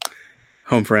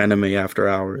home for anime after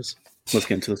hours. Let's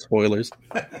get into the spoilers.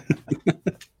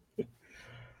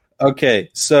 Okay,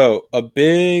 so a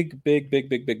big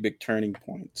turning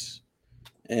point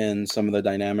in some of the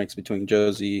dynamics between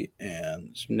Josie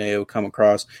and Suneo come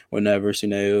across whenever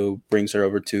Suneo brings her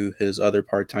over to his other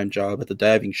part-time job at the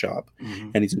diving shop,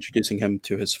 Hmm. and he's introducing him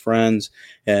to his friends,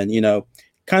 and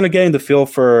kind of getting the feel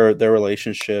for their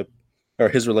relationship or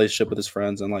his relationship with his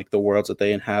friends and like the worlds that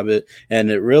they inhabit, and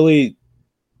it really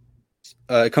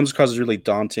it comes across as really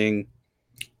daunting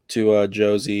to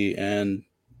Josie, and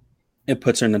it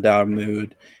puts her in a down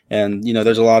mood. And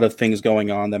there's a lot of things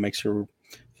going on that makes her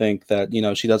think that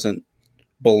she doesn't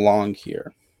belong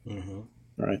here, Hmm.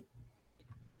 right?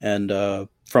 And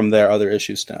from there, other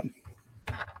issues stem.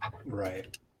 Right.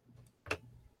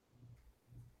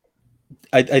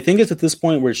 I think it's at this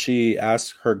point where she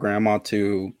asks her grandma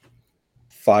to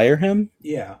fire him,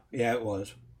 Yeah. Yeah, it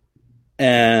was.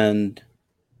 and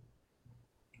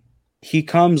he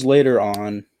comes later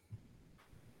on.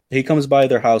 He comes by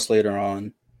their house later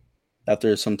on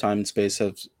after some time and space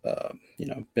has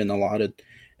been allotted,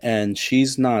 and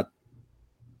she's not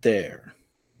there,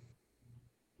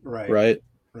 Right. right?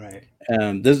 Right.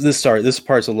 And this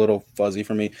part's a little fuzzy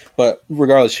for me, but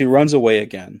regardless, she runs away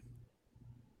again,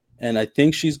 and I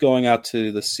think she's going out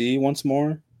to the sea once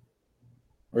more,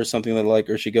 or something like,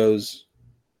 or she goes.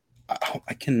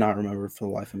 I cannot remember for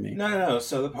the life of me. No, no, no.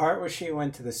 So the part where she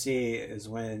went to the sea is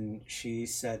when she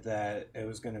said that it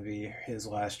was going to be his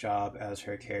last job as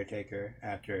her caretaker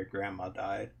after grandma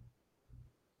died.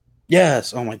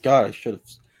 Yes. Oh my god, I should have.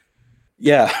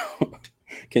 Yeah.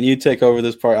 Can you take over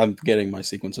this part? I'm getting my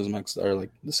sequences mixed, or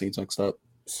like the scenes mixed up.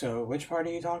 So which part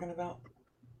are you talking about?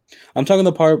 I'm talking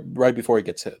the part right before he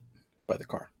gets hit by the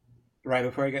car. Right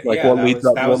before he got, Like yeah, what that leads was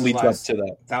up that what was his leads up last to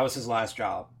that. that was his last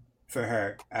job for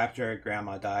her after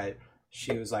grandma died.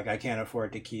 She was like, I can't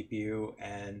afford to keep you.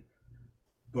 And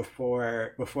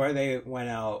before they went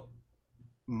out,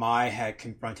 Mai had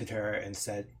confronted her and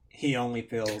said he only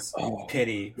feels Oh,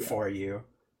 pity yeah. for you,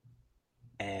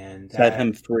 and Set that,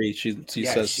 him free. She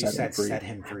yeah, says she set him said free. set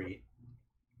him free.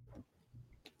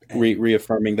 And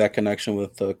Reaffirming that connection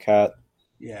with the cat.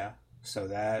 yeah, so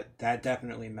that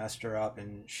definitely messed her up,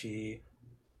 and she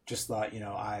just thought,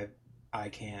 I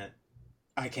can't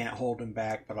I can't hold him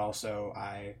back, but also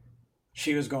I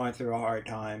she was going through a hard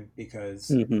time because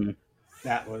Hmm.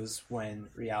 that was when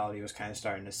reality was kind of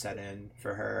starting to set in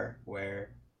for her, where,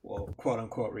 well, quote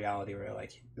unquote reality, where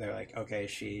like they're like, okay,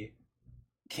 she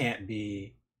can't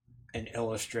be an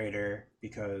illustrator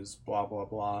because blah blah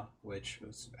blah, which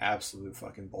was absolute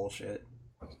fucking bullshit.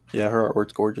 Yeah, her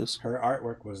artwork's gorgeous. Her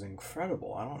artwork was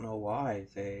incredible. I don't know why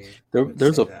they There, would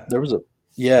there's say a that. there was a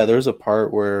yeah, there's a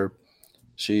part where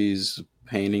she's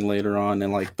painting later on,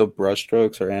 and like the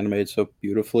brushstrokes are animated so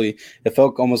beautifully. It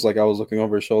felt almost like I was looking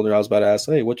over her shoulder. I was about to ask,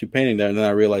 "Hey, what you painting there?" And then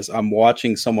I realized I'm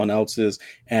watching someone else's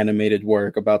animated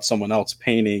work about someone else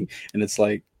painting, and it's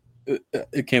like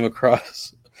it came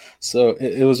across. So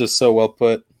it was just so well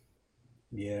put.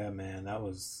 Yeah, man, that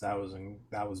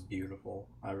was beautiful.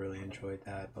 I really enjoyed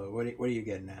that. But what are you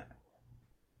getting at?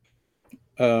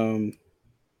 Um,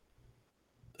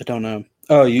 I don't know.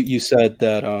 Oh, you said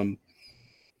that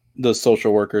the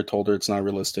social worker told her it's not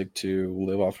realistic to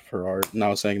live off of her art, and I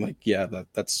was saying like, yeah,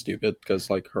 that's stupid because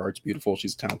like her art's beautiful,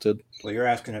 she's talented. Well, you're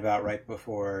asking about right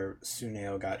before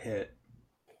Suneo got hit.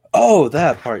 Oh,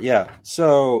 that part, yeah.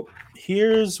 So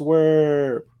here's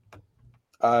where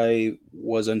I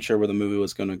was unsure where the movie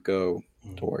was going to go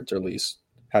Hmm. towards, or at least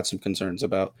had some concerns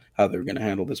about how they were going to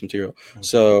handle this material. Okay.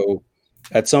 So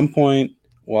at some point,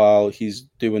 while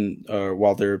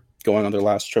they're going on their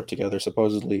last trip together,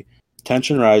 supposedly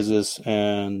tension rises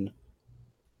and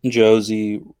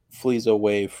Josie flees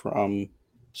away from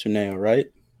Suneo, right?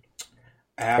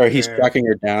 Or he's After, tracking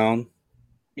her down.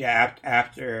 yeah,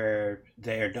 after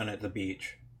they are done at the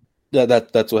beach.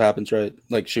 That's what happens, right?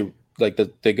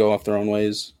 They go off their own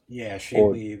ways, Yeah, she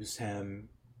or leaves him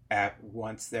at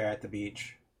once they're at the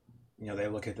beach. They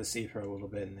look at the sea for a little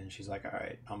bit, and then she's like, "All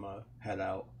right, I'm gonna head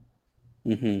out."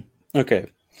 hmm okay.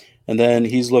 And then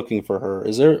he's looking for her.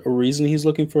 Is there a reason he's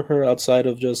looking for her outside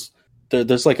of just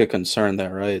there's like a concern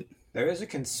there, right? There is a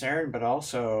concern, but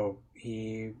also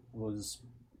he was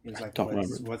I like, don't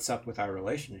remember. "What's up with our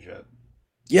relationship?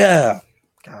 Yeah.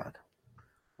 God.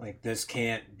 Like, this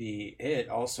can't be it.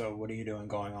 Also, what are you doing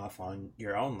going off on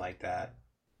your own like that?"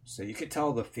 So you could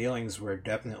tell the feelings were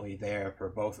definitely there for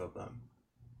both of them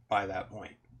by that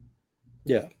point.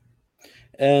 Yeah.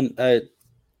 And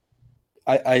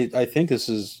I think this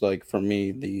is like for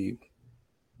me the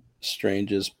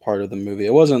strangest part of the movie.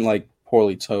 It wasn't like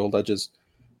poorly told. I just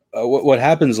what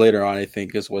happens later on, I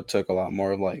think, is what took a lot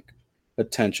more of like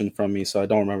attention from me, so I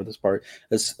don't remember this part.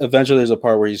 Eventually there's a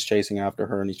part where he's chasing after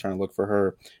her and he's trying to look for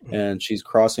her, Mm-hmm. and she's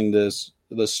crossing this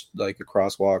like a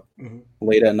crosswalk Mm-hmm.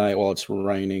 late at night while it's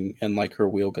raining, and like her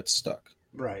wheel gets stuck.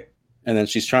 Right. And then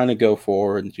she's trying to go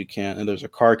forward and she can't, and there's a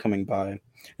car coming by,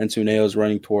 and Tsuneyo's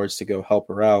running towards to go help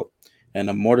her out, and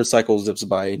a motorcycle zips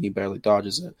by and he barely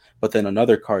dodges it. But then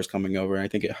another car is coming over, and I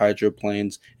think it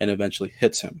hydroplanes and eventually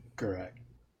hits him. Correct.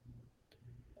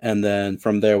 And then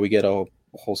from there we get a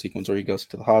whole sequence where he goes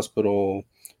to the hospital.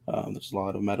 There's a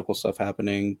lot of medical stuff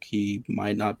happening. He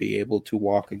might not be able to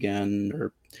walk again,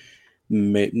 or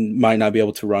might not be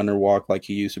able to run or walk like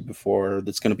he used to before.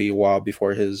 It's going to be a while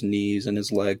before his knees and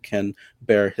his leg can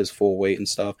bear his full weight and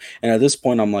stuff. And at this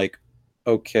point, I'm like,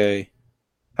 okay,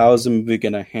 how is the movie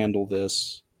going to handle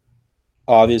this?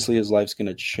 Obviously, his life's going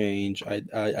to change.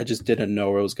 I just didn't know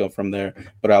where it was going from there,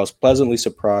 but I was pleasantly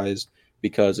surprised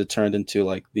because it turned into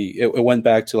like it went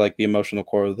back to like the emotional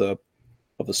core of the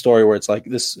story, where it's like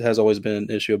this has always been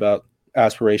an issue about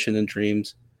aspiration and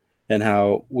dreams and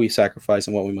how we sacrifice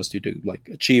and what we must do to like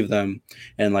achieve them.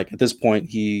 And like at this point,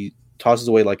 he tosses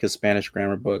away like his Spanish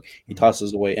grammar book. He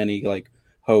tosses away any like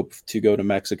hope to go to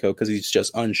Mexico because he's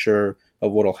just unsure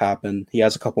of what'll happen. He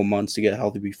has a couple months to get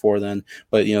healthy before then,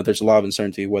 but you know, there's a lot of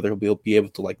uncertainty whether he'll be able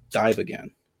to like dive again.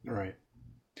 Right.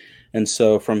 And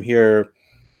so from here,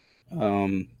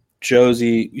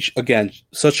 Josee, again,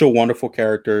 such a wonderful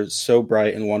character, so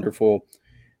bright and wonderful.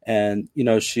 And, you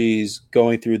know, she's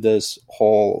going through this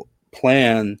whole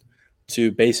plan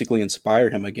to basically inspire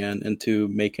him again and to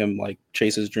make him like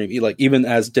chase his dream. Like, even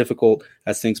as difficult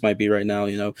as things might be right now,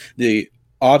 you know, the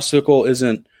obstacle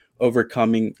isn't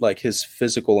overcoming like his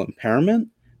physical impairment,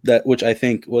 that which I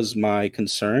think was my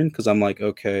concern, because I'm like,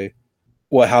 okay,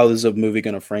 well, how is a movie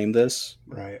going to frame this?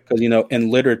 Right. Because, you know, in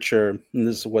literature, and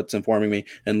this is what's informing me,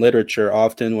 in literature,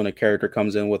 often when a character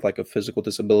comes in with like a physical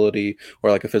disability or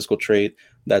like a physical trait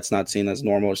that's not seen as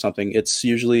normal or something, it's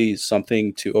usually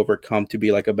something to overcome to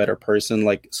be like a better person,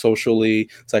 like socially,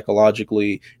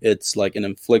 psychologically. It's like an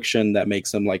infliction that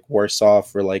makes them like worse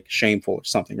off or like shameful or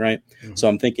something, right? Mm-hmm. So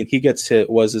I'm thinking he gets hit.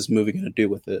 What is this movie going to do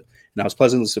with it? And I was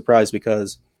pleasantly surprised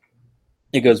because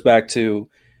it goes back to,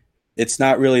 it's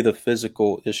not really the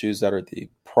physical issues that are the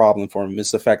problem for him.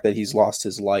 It's the fact that he's lost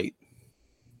his light.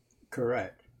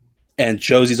 Correct. And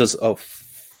Josee does a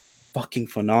fucking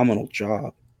phenomenal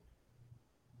job.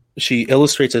 She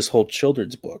illustrates this whole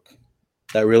children's book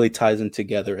that really ties in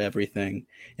together everything.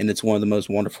 And it's one of the most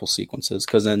wonderful sequences,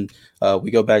 because then we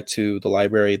go back to the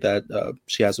library that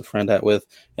she has a friend at with,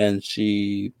 and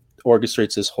she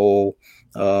orchestrates this whole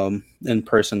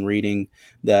in-person reading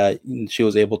that she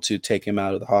was able to take him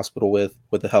out of the hospital with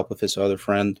the help of his other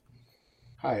friend.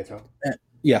 Hayato.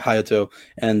 Yeah, Hayato.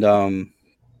 And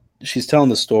she's telling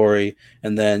the story,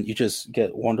 and then you just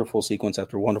get wonderful sequence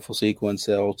after wonderful sequence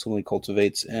that ultimately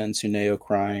cultivates and Tsuneyo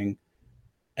crying,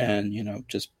 and, you know,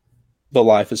 just the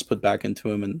life is put back into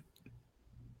him, and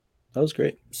that was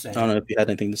great. Same. I don't know if you had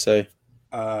anything to say.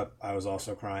 I was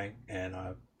also crying, and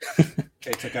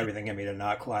it took everything in me to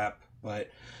not clap.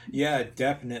 But yeah,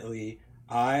 definitely.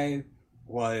 I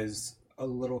was a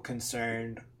little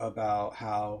concerned about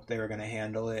how they were going to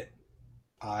handle it.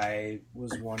 I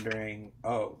was wondering,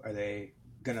 oh, are they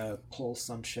gonna pull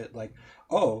some shit like,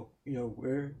 oh, you know,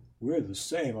 we're the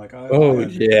same. Like Yeah,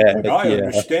 I yeah.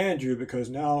 understand you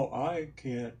because now I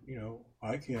can't, you know,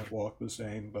 I can't walk the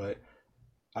same. But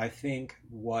I think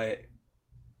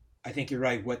I think you're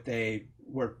right. What they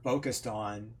were focused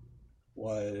on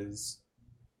was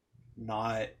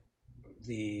not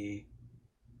the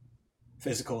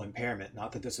physical impairment,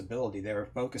 not the disability. They were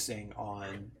focusing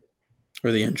on,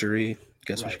 Or the injury, I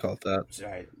guess we should right, call it that.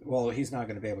 right. Well, he's not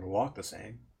going to be able to walk the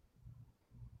same.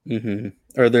 Mm-hmm.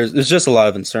 Or there's just a lot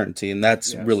of uncertainty, and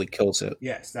that's Yes. really kills it.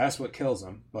 Yes, that's what kills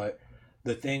him. But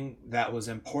the thing that was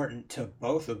important to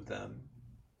both of them,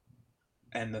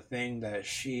 and the thing that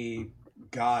she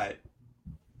got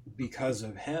because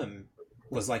of him,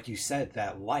 was, like you said,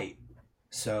 that light.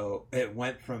 So it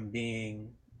went from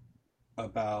being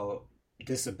about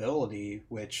disability,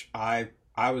 which I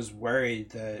was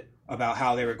worried that about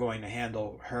how they were going to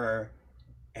handle her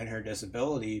and her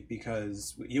disability,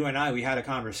 because you and I, we had a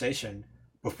conversation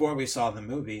before we saw the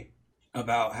movie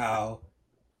about how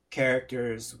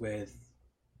characters with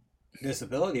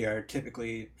disability are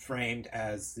typically framed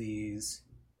as these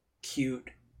cute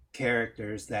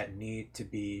characters that need to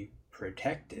be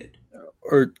protected.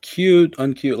 Or cute,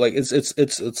 uncute. Like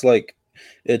it's like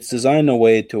it's designed in a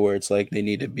way to where it's like they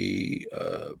need to be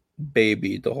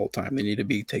babied the whole time. They need to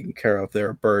be taken care of.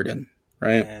 They're a burden,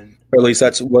 right? And Or at least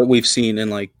that's what we've seen in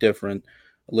like different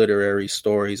literary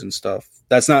stories and stuff.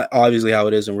 That's not obviously how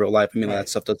it is in real life. I mean, that Right.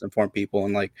 stuff doesn't inform people,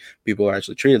 and like people are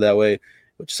actually treated that way,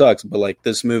 which sucks. But like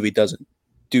this movie doesn't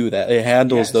do that. It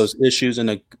handles Yes. those issues in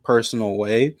a personal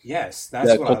way Yes. That's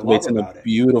that what I love cultivates in a about it.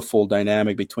 beautiful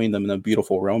dynamic between them and a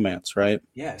beautiful romance, right?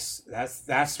 Yes.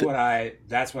 That's what I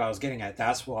was getting at.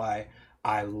 That's why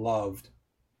I loved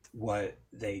what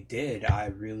they did. I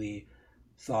really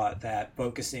thought that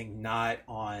focusing not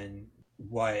on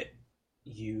what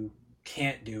you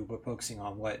can't do, but focusing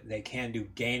on what they can do,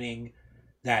 gaining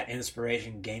that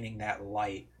inspiration, gaining that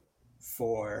light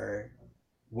for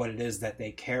what it is that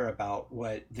they care about,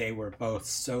 what they were both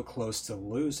so close to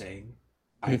losing.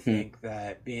 I Hmm. think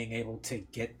that being able to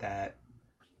get that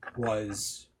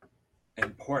was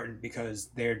important because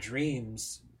their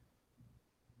dreams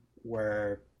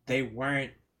were, they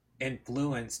weren't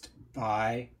influenced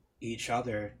by each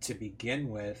other to begin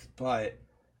with, but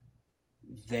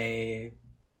they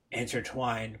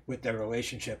intertwined with their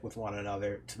relationship with one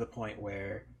another to the point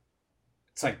where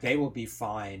it's like they will be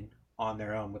fine on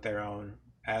their own with their own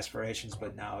aspirations,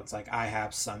 but now it's like I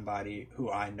have somebody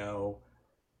who I know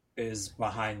is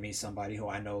behind me, somebody who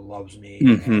I know loves me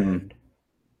Hmm. and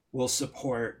will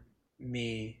support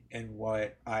me in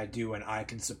what I do, and I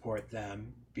can support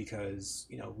them because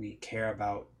we care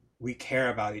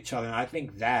about each other. And I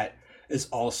think that is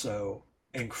also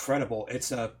incredible.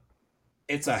 It's a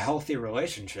healthy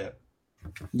relationship.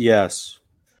 Yes.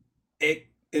 It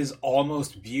is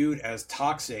almost viewed as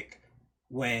toxic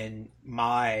when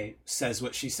Mai says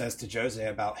what she says to Jose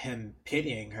about him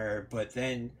pitying her, but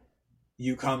then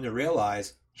you come to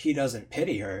realize he doesn't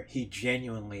pity her. He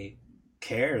genuinely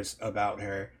cares about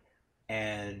her.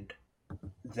 And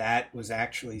that was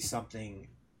actually something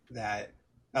that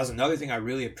was another thing I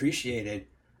really appreciated,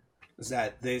 was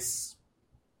that this,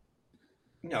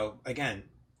 again,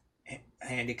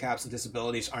 handicaps and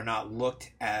disabilities are not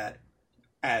looked at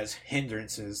as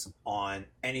hindrances on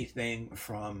anything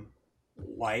from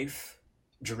life,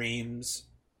 dreams,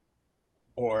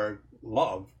 or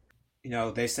love.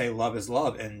 They say love is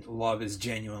love, and love is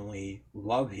genuinely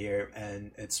love here.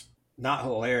 And it's not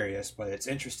hilarious, but it's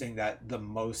interesting that the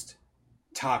most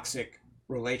toxic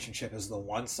relationship is the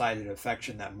one sided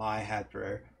affection that Mai had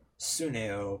for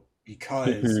Suneo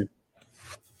because Hmm.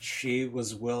 she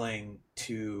was willing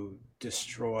to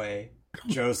destroy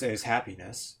Jose's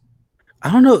happiness.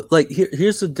 I don't know. Like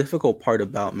here's the difficult part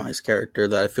about Mai's character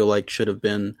that I feel like should have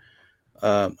been.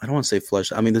 I don't want to say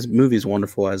fleshed. I mean, this movie is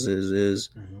wonderful as is.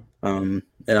 Mm-hmm.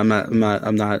 And I'm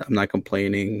not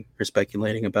complaining or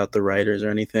speculating about the writers or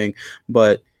anything.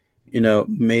 But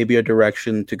maybe a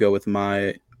direction to go with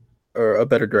my or a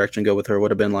better direction to go with her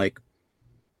would have been like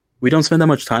we don't spend that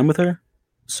much time with her,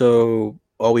 so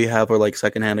all we have are like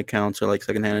secondhand accounts or like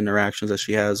secondhand interactions that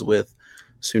she has with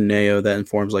Suneo that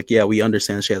informs like, yeah, we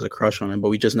understand she has a crush on him, but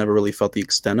we just never really felt the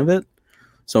extent of it.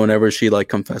 So whenever she like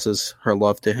confesses her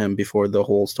love to him before the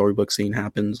whole storybook scene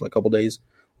happens, like a couple days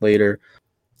later,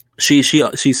 she's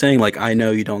saying like, I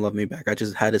know you don't love me back. I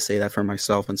just had to say that for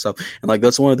myself and stuff. And like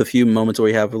that's one of the few moments where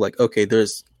you have like, okay,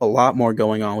 there's a lot more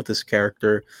going on with this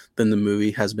character than the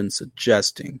movie has been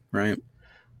suggesting, right? It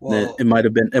Well, might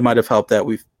have helped that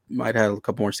we might have a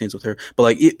couple more scenes with her. But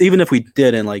like even if we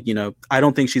didn't, like I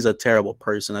don't think she's a terrible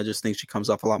person. I just think she comes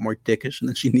off a lot more dickish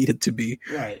than she needed to be.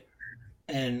 right.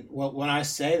 And when I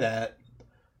say that,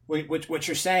 what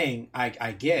you're saying,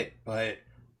 I get, but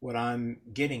what I'm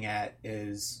getting at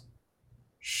is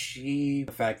the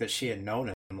fact that she had known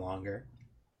him longer,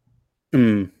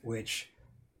 Mm. which,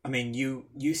 I mean,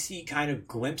 you see kind of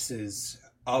glimpses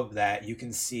of that. You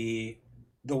can see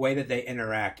the way that they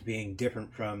interact being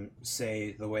different from,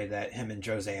 say, the way that him and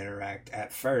Jose interact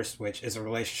at first, which is a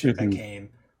relationship that Hmm. came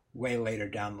way later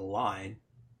down the line.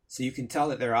 So you can tell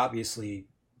that they're obviously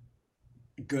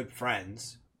good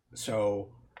friends. So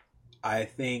I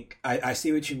think I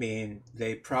see what you mean.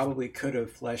 They probably could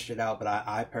have fleshed it out, but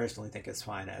I personally think it's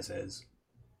fine as is.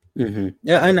 Hmm.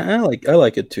 Yeah, But I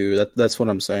like it too. That's what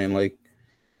I'm saying. Like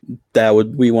that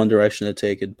would be one direction to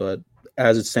take it, but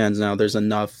as it stands now, there's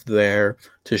enough there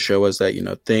to show us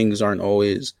that things aren't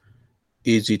always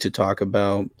easy to talk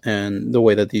about, and the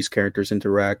way that these characters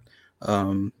interact.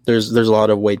 There's a lot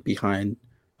of weight behind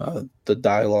the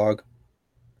dialogue.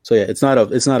 So yeah, it's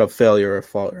not a failure or a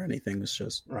fault or anything. It's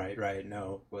just right, right,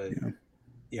 no, but you know.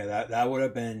 yeah, that would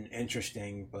have been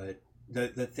interesting. But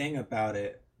the thing about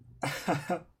it,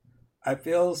 I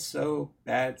feel so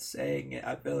bad saying it.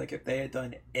 I feel like if they had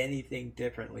done anything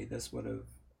differently, this would have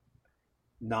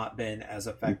not been as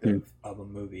Mhm. effective of a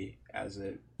movie as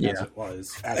it as Yeah. it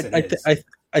was as I it I, th- is. I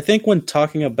I think when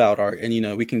talking about art,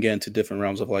 and we can get into different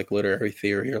realms of like literary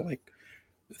theory or like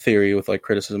theory with like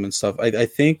criticism and stuff. I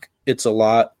think it's a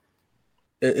lot.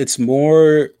 It's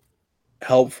more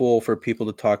helpful for people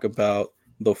to talk about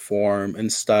the form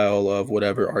and style of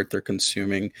whatever art they're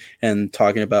consuming and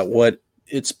talking about what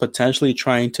it's potentially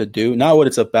trying to do, not what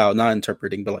it's about, not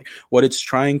interpreting, but like what it's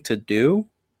trying to do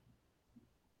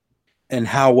and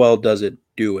how well does it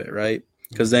do it, right?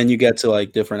 Because then you get to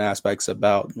like different aspects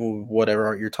about whatever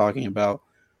art you're talking about,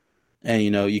 and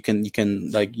you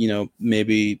can like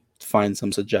maybe find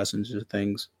some suggestions or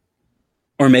things,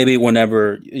 or maybe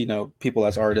whenever people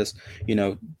as artists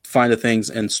find the things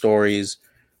and stories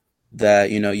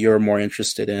that you're more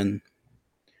interested in,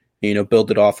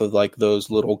 build it off of like those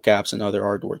little gaps in other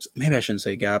artworks. Maybe I shouldn't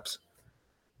say gaps,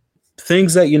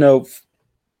 things that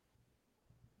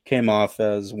came off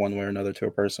as one way or another to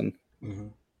a person. Mm-hmm.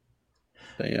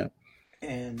 But yeah.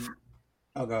 And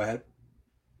I'll go ahead.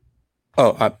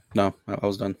 No, I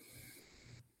was done.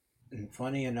 And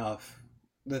funny enough,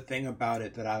 the thing about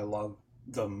it that I love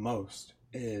the most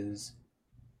is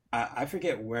I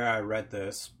forget where I read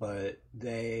this, but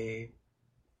the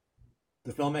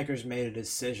filmmakers made a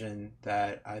decision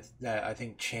that I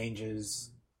think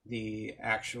changes the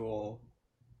actual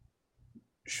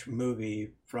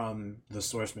movie from the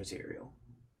source material.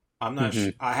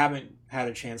 I haven't had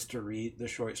a chance to read the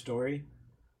short story,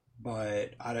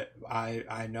 but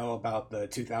I know about the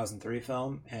 2003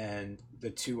 film, and the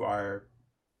two are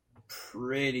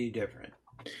pretty different.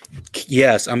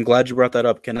 Yes, I'm glad you brought that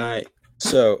up.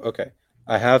 Okay.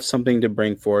 I have something to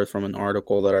bring forth from an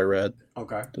article that I read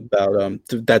Okay. about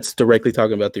that's directly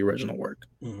talking about the original work.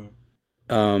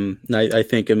 Mm-hmm. I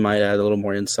think it might add a little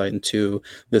more insight into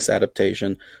this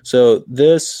adaptation. So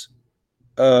this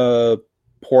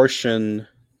portion,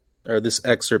 or this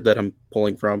excerpt that I'm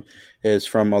pulling from, is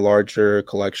from a larger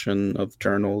collection of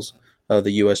journals,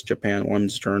 the U.S. Japan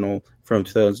Women's Journal from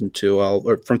 2012,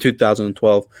 or from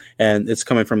 2012, and it's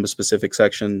coming from a specific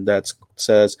section that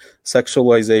says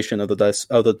sexualization of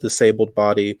the disabled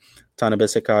body, Tanabe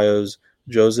Sekayo's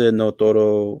Josee no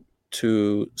Toro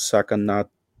to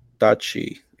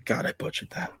Sakanadachi. God, I butchered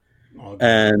that.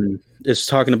 And it's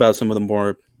talking about some of the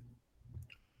more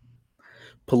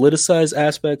politicized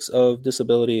aspects of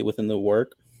disability within the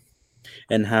work,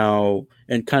 and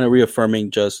kind of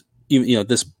reaffirming just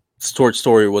this short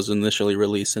story was initially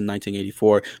released in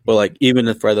 1984, but like even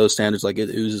if by those standards, like it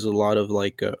uses a lot of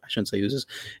like I shouldn't say uses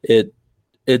it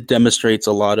demonstrates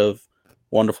a lot of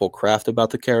wonderful craft about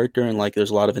the character, and like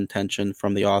there's a lot of intention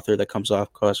from the author that comes off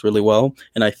across really well,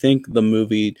 and I think the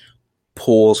movie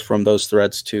pulls from those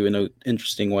threads too in an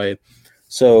interesting way.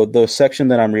 So the section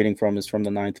that I'm reading from is from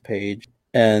the 9th page,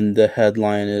 and the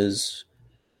headline is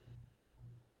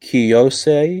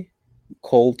Kiyosei,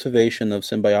 Cultivation of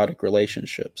Symbiotic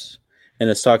Relationships. And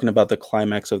it's talking about the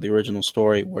climax of the original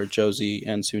story where Josee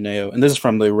and Tsuneo, and this is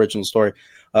from the original story,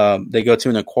 they go to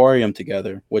an aquarium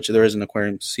together, which there is an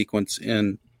aquarium sequence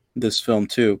in this film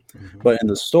too. Mm-hmm. But in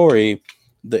the story,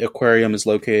 the aquarium is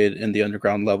located in the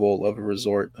underground level of a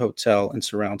resort hotel and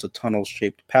surrounds a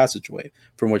tunnel-shaped passageway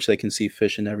from which they can see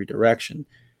fish in every direction.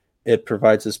 It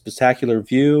provides a spectacular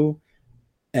view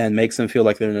and makes them feel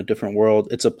like they're in a different world.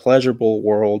 It's a pleasurable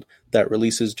world that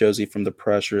releases Josee from the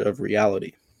pressure of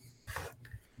reality.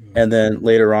 Mm-hmm. And then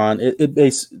later on,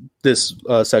 this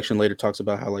section later talks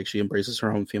about how like she embraces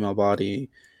her own female body,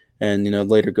 and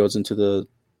later goes into the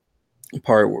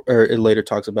part where it later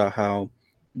talks about how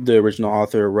the original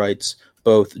author writes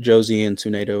both Josee and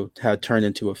Tsuneo had turned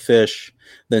into a fish.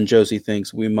 Then Josee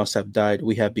thinks, we must have died.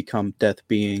 We have become death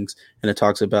beings. And it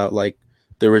talks about like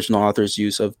the original author's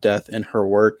use of death in her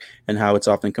work and how it's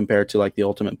often compared to like the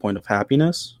ultimate point of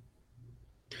happiness.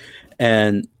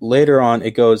 And later on,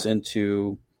 it goes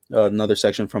into another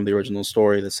section from the original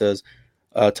story that says,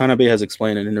 Tanabe has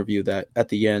explained in an interview that at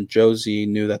the end, Josee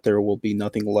knew that there will be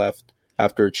nothing left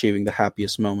after achieving the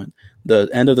happiest moment. The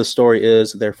end of the story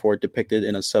is, therefore, depicted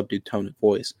in a subdued tone of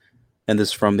voice. And this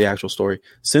is from the actual story.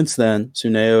 Since then,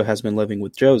 Tsuneo has been living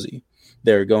with Josee.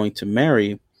 They're going to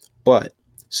marry, but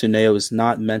Tsuneo has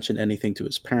not mentioned anything to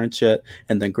his parents yet,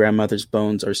 and then grandmother's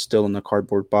bones are still in the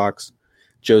cardboard box.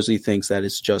 Josee thinks that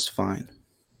it's just fine.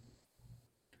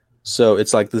 So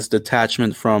it's like this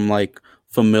detachment from like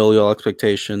familial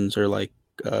expectations, or like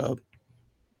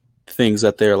things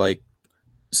that they're like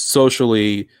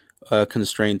socially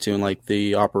constrained to, and like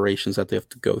the operations that they have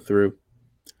to go through.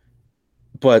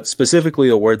 But specifically,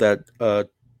 a word that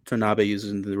Tanabe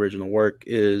uses in the original work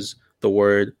is the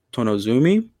word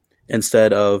tonozumi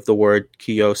instead of the word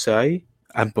kiyosai.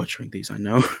 I'm butchering these, I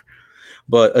know.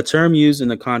 But a term used in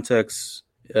the context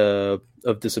of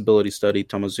disability study,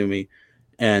 tomozumi,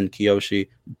 and Kiyoshi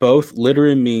both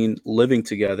literally mean living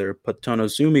together, but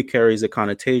Tonozumi carries a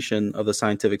connotation of the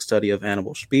scientific study of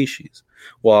animal species,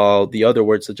 while the other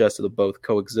word suggested of both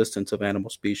coexistence of animal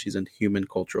species and human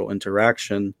cultural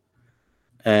interaction.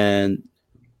 And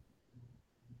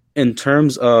in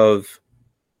terms of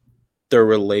their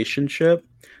relationship,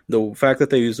 the fact that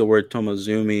they use the word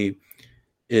Tomozumi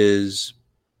is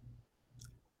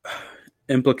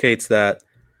implicates that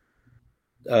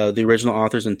the original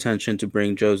author's intention to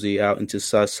bring Josee out into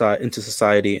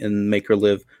society and make her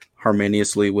live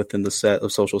harmoniously within the set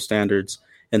of social standards.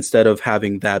 Instead of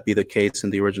having that be the case in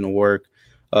the original work,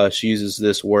 she uses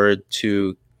this word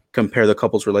to compare the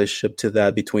couple's relationship to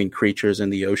that between creatures in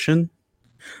the ocean.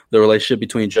 The relationship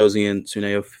between Josee and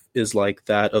Tsuneo is like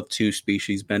that of two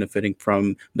species benefiting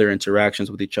from their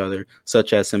interactions with each other,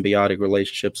 such as symbiotic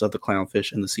relationships of the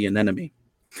clownfish and the sea anemone.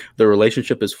 The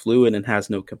relationship is fluid and has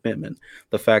no commitment.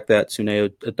 The fact that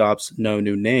Tsuneo adopts no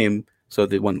new name, so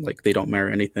they don't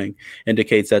marry anything,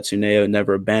 indicates that Tsuneo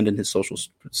never abandoned his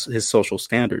social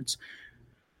standards.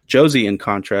 Josee, in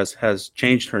contrast, has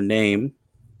changed her name,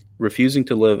 refusing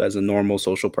to live as a normal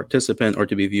social participant or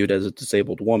to be viewed as a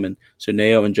disabled woman.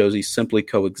 Tsuneo and Josee simply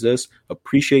coexist,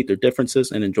 appreciate their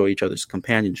differences, and enjoy each other's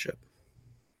companionship.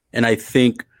 And I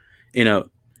think,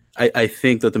 I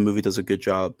think that the movie does a good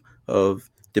job of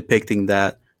depicting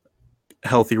that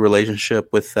healthy relationship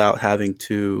without having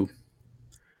to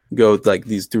go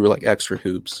through extra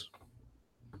hoops.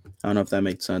 I don't know if that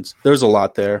makes sense. There's a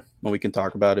lot there and we can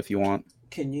talk about if you want.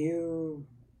 Can you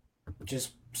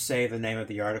just say the name of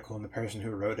the article and the person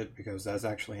who wrote it, because that's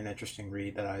actually an interesting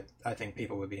read that I think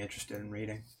people would be interested in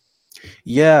reading.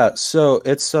 Yeah, so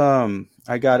it's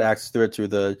I got access to it through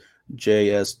the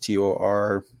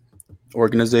JSTOR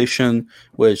organization,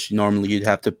 which normally you'd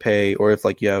have to pay, or if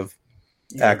you have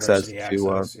access to that.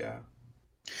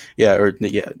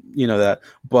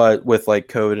 But with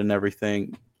COVID and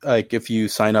everything, if you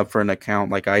sign up for an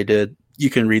account like I did, you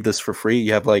can read this for free.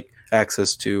 You have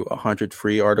access to 100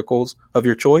 free articles of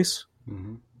your choice.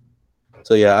 Mm-hmm.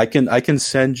 So yeah, I can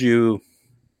send you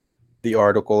the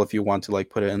article if you want to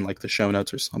put it in the show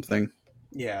notes or something.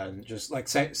 Yeah, just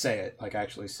say it,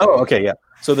 actually say it. Okay, yeah.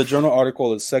 So the journal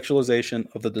article is Sexualization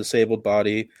of the Disabled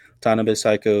Body, Tanabe's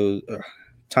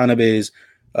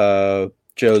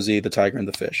Josee, the Tiger and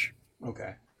the Fish.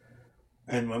 Okay.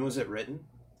 And when was it written?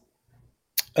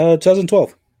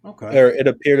 2012. Okay. It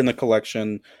appeared in the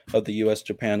collection of the U.S.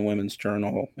 Japan Women's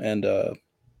Journal, and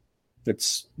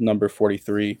it's number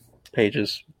 43,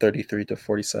 pages 33 to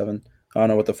 47. I don't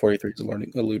know what the 43 is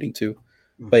alluding to,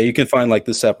 but you can find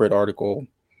the separate article.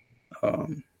 All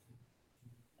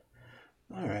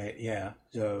right, yeah.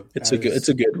 So it's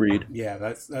a good read. Yeah,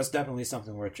 that's definitely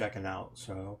something worth checking out.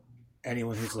 So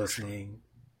anyone who's listening,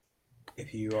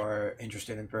 if you are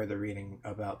interested in further reading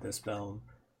about this film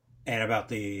and about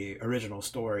the original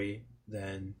story,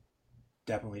 then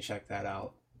definitely check that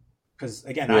out. Because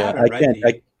again, I haven't read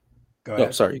the. Go ahead.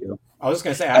 Oh, sorry, you go. I was just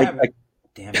gonna say I haven't.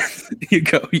 Damn it! You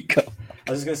go.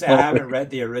 I was just gonna say I haven't read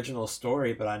the original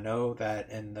story, but I know that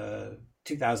in the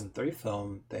 2003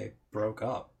 film they broke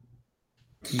up.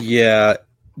 Yeah,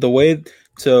 the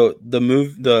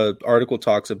article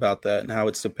talks about that and how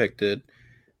it's depicted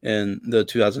in the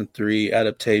 2003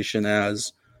 adaptation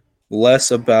as less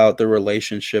about the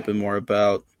relationship and more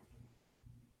about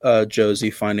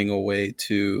Josee finding a way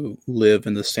to live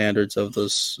in the standards of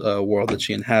this world that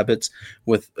she inhabits,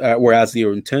 whereas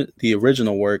the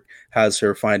original work has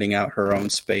her finding out her own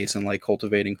space and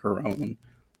cultivating her own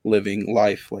living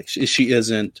life. She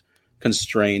isn't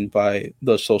constrained by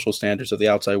the social standards of the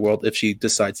outside world if she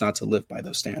decides not to live by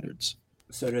those standards.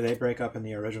 So do they break up in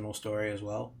the original story as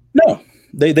well? No,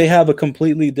 they have a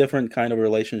completely different kind of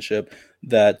relationship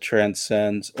that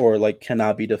transcends or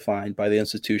cannot be defined by the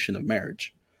institution of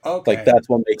marriage. Okay. That's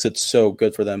what makes it so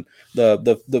good for them.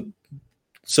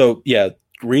 So yeah,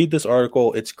 read this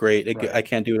article. It's great. I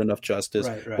can't do it enough justice.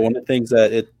 Right. But one of the things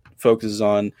that it focuses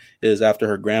on is after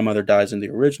her grandmother dies in the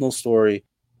original story,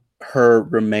 her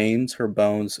remains, her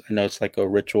bones, I know it's a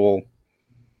ritual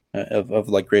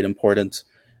of great importance,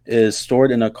 is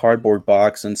stored in a cardboard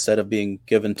box instead of being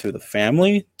given to the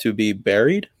family to be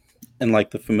buried in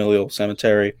the familial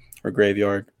cemetery or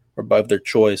graveyard or of their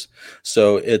choice.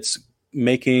 So it's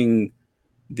making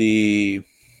an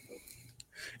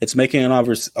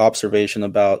observation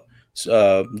about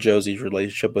Josee's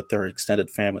relationship with her extended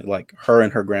family. Her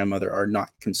and her grandmother are not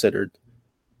considered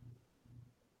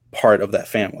part of that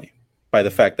family by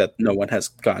the fact that no one has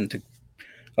gotten to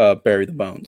bury the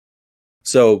bones.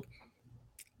 So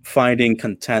finding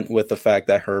content with the fact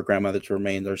that her grandmother's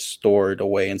remains are stored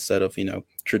away instead of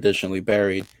traditionally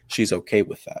buried, she's okay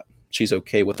with that. she's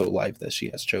okay with the life that she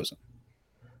has chosen.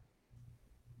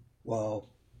 Well,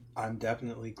 I'm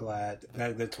definitely glad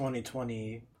that the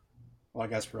 2020, well, I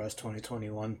guess for us,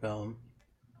 2021 film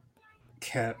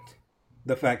kept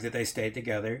the fact that they stayed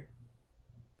together.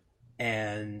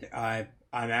 And I'm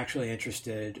actually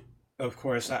interested. Of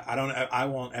course, I don't. I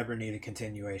won't ever need a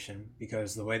continuation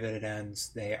because the way that it ends,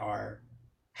 they are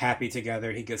happy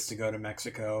together. He gets to go to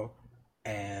Mexico,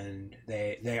 and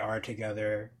they are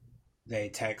together. They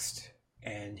text,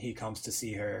 and he comes to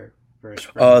see her for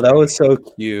spring Oh, that was break. so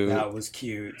cute. That was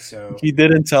cute. So He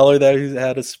didn't tell her that he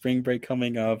had a spring break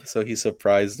coming up, so he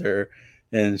surprised her,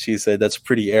 and she said, "That's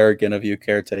pretty arrogant of you,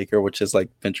 caretaker," which has like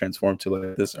been transformed to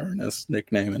like this earnest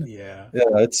nickname, and yeah, yeah,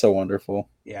 it's so wonderful.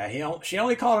 yeah. She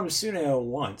only called him Suneo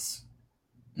once.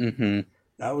 Mm-hmm.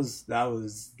 That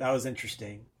was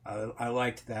interesting. I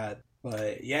liked that,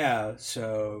 but yeah.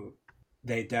 So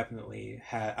they definitely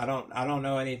had. I don't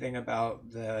know anything about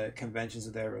the conventions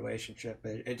of their relationship,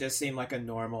 but it just seemed like a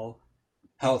normal,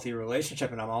 healthy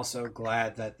relationship. And I'm also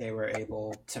glad that they were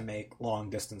able to make long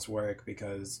distance work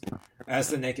because, as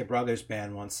the Naked Brothers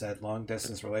band once said, long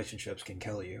distance relationships can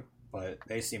kill you, but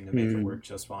they seem to make it Mm. work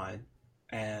just fine.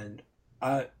 And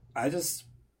I just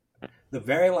the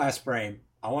very last frame.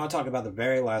 I want to talk about the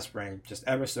very last frame, just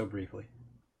ever so briefly.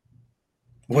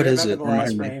 Do you What is remember it? the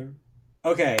last Remind me. frame?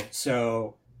 Okay,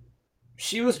 so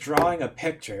she was drawing a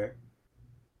picture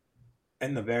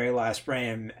in the very last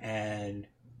frame, and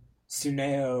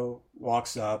Suneo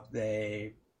walks up.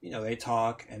 They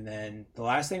talk, and then the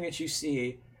last thing that you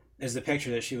see is the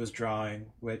picture that she was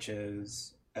drawing, which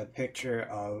is a picture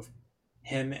of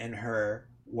him and her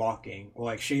walking. Well,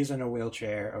 like she's in a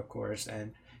wheelchair, of course,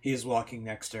 and he's walking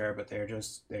next to her, but they're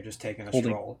just taking a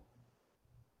Holding. stroll.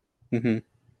 Mm-hmm.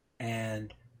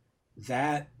 And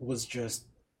that was just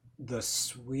the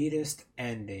sweetest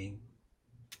ending.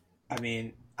 I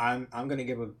mean, I'm gonna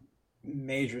give a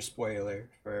major spoiler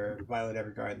for Violet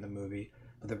Evergarden the movie,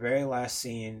 but the very last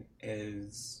scene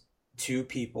is two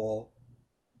people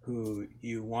who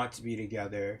you want to be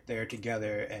together. They're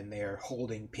together and they are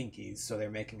holding pinkies, so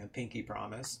they're making a pinky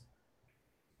promise.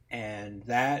 And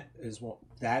that is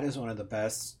one of the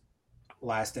best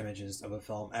last images of a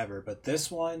film ever. But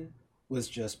this one was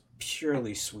just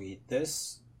purely sweet.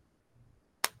 This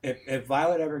if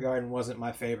Violet Evergarden wasn't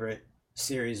my favorite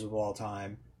series of all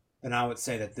time, then I would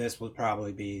say that this would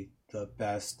probably be the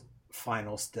best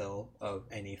final still of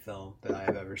any film that I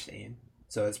have ever seen.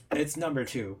 So it's number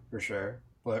two for sure,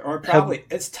 but or Have. probably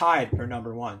it's tied for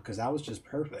number one because that was just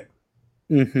perfect.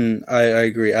 Mm-hmm. I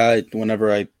agree. I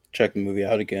whenever I check the movie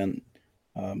out again,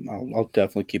 I'll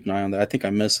definitely keep an eye on that. I think I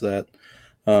missed that.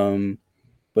 Um,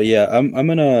 but yeah, I'm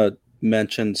gonna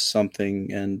mention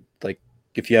something, and like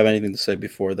if you have anything to say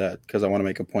before that, because I want to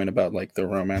make a point about like the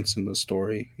romance in the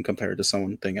story and compare it to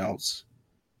something else.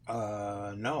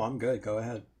 No, I'm good. Go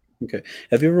ahead. Okay,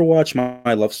 have you ever watched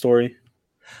My Love Story?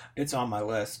 It's on my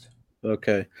list.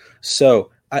 Okay,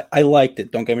 so I liked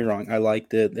it. Don't get me wrong, I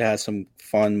liked it. It has some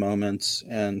fun moments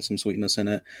and some sweetness in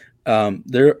it.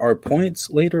 There are points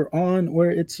later on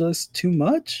where it's just too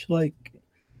much. Like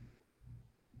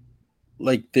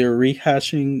they're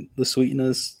rehashing the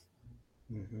sweetness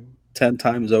Hmm. 10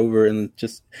 times over, and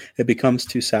it becomes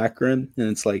too saccharine, and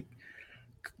it's like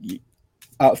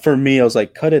for me, I was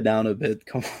like, cut it down a bit.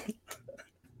 Come on,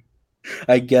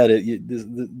 I get it.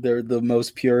 They're the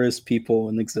most purest people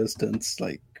in existence.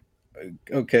 Like,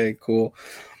 okay, cool,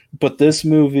 but this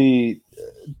movie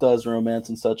does romance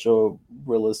in such a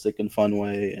realistic and fun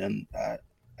way, and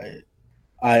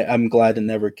I, I'm glad it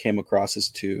never came across as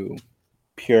too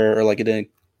pure, or like it didn't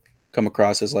come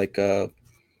across as like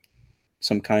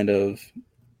some kind of,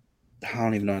 I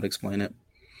don't even know how to explain it.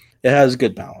 It has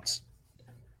good balance.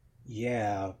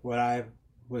 Yeah, what I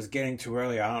was getting to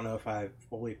earlier, I don't know if I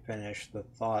fully finished the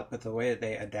thought, but the way that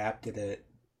they adapted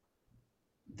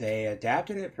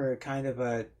it for kind of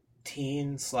a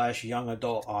teen slash young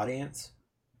adult audience,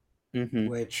 Mm-hmm.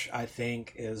 which I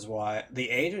think is why the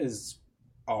ages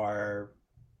are.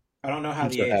 I don't know how I'm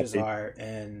the so ages happy. are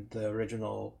in the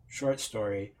original short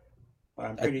story, but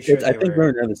I'm pretty sure I they think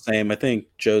we're were the same. I think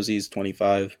Josie's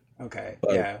 25, okay.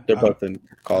 but Yeah, they're I don't, both in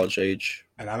college age.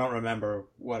 and I don't remember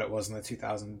what it was in the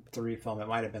 2003 film. It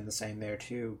might have been the same there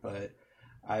too, but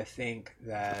I think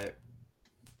that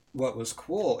what was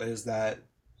cool is that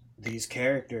these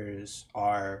characters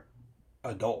are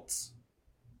adults.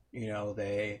 You know,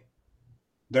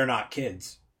 they're not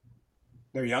kids.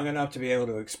 They're young enough to be able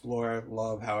to explore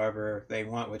love however they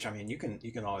want, which I mean you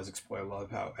can always explore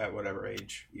love how at whatever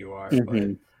age you are, but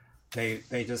Mm-hmm. they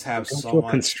just They have don't so feel much.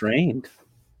 constrained.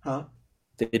 Huh?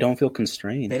 They don't feel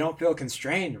They constrained. don't feel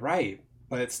constrained, right?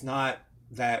 But it's not.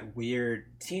 that weird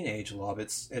teenage love.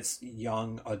 It's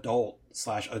young adult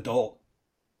slash adult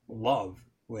love,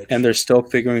 And which they're still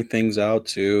figuring things out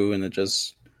too, and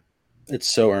it's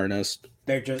so earnest.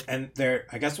 they're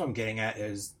I guess what I'm getting at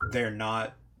is they're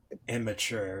not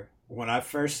immature. When I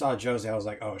first saw Josee, I was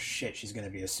like, oh shit, she's gonna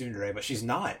be a tsundere, but she's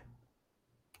not.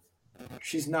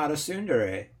 She's not a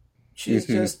tsundere. She's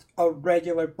Hmm. just a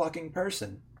regular fucking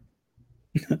person.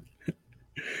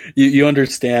 You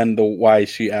understand the why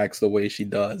she acts the way she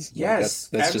does. Like Yes,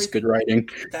 that's just good writing.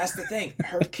 that's the thing.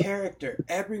 Her character,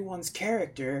 everyone's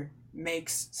character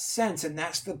makes sense, and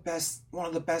that's the best one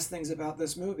of the best things about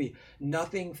this movie.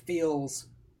 Nothing feels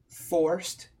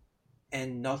forced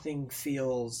and nothing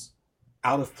feels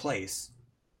out of place.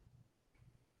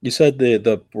 You said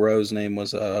the bro's name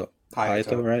was Hayato,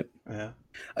 Hayato. right? Yeah.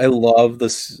 I love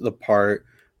the part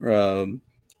um,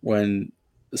 when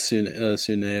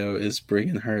Suneo is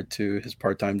bringing her to his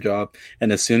part time job,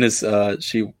 and as soon as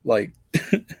she like,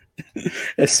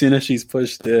 as soon as she's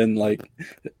pushed in, like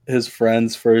his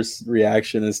friend's first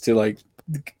reaction is to like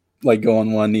go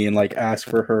on one knee and like ask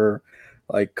for her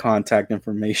like contact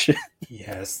information,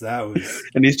 Yes, that was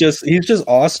and he's just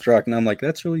awestruck, and I'm like,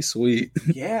 that's really sweet.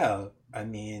 yeah. I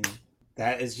mean,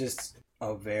 that is just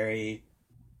a very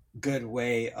good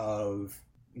way of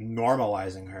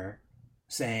normalizing her,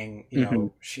 saying, Hmm.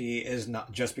 she is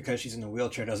not, just because she's in a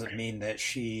wheelchair doesn't mean that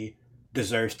she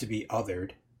deserves to be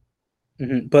othered.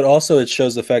 Hmm. But also, it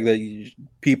shows the fact that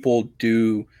people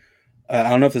do. I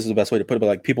don't know if this is the best way to put it, but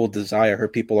like people desire her,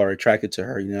 people are attracted to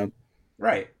her. You know.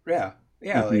 Right. Yeah.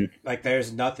 Yeah, Hmm. like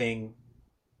there's nothing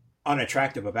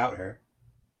unattractive about her.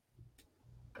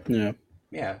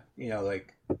 Yeah. Yeah,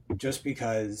 like just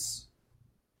because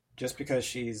just because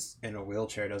she's in a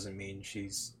wheelchair doesn't mean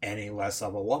she's any less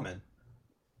of a woman,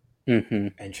 Hmm.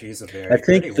 and she's a I very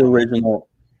pretty think the woman. original.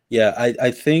 Yeah,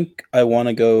 I think I want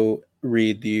to go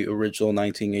read the original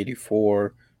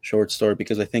 1984 short story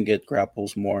because I think it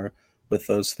grapples more with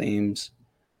those themes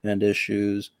and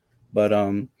issues. But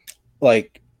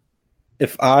like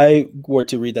if I were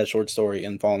to read that short story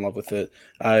and fall in love with it,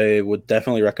 I would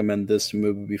definitely recommend this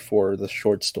movie before the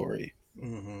short story.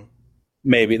 Hmm.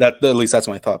 Maybe that at least that's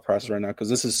my thought process right now because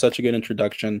this is such a good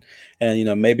introduction,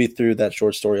 and maybe through that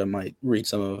short story I might read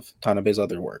some of Tanabe's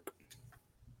other work.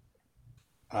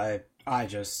 I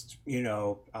just,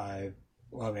 I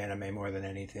love anime more than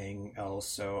anything else,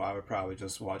 so I would probably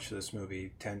just watch this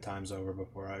movie 10 times over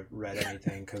before I read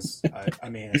anything, because I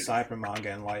mean, aside from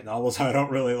manga and light novels, I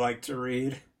don't really like to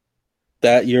read.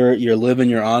 That you're living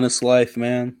your honest life,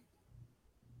 man.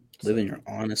 Living So, your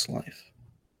honest life.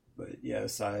 but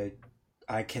yes, I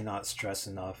cannot stress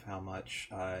enough how much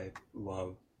I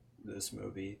love this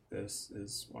movie. This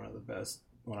is one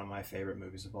of my favorite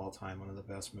movies of all time. One of the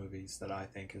best movies that I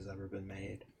think has ever been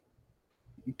made.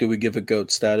 Do we give a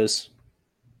goat status?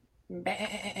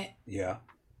 Yeah,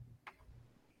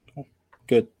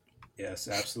 Good. yes,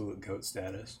 absolute goat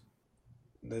status.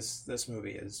 This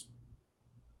movie is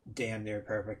damn near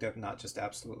perfect, if not just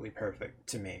absolutely perfect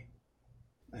to me.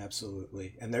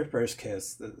 Absolutely. And their first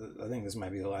kiss, I think this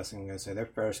might be the last thing I'm going to say. Their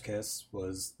first kiss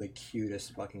was the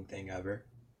cutest fucking thing ever.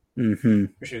 Hmm.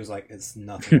 She was like, it's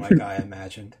nothing like I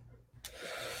imagined.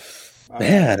 All right.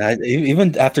 Man,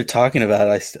 even after talking about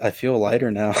it, I feel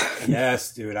lighter now.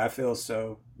 Yes, dude, I feel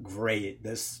so great.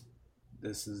 This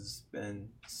has been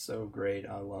so great.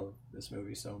 I love this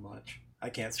movie so much. I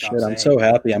can't stop Shit, I'm so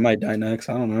saying happy. I might die next.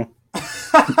 I don't know.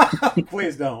 it.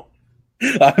 Please don't.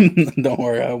 Don't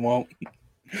worry, I won't.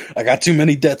 I got too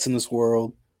many debts in this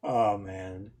world. Oh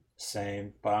man,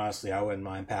 same. But honestly, I wouldn't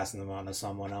mind passing them on to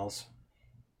someone else.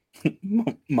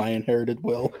 My inherited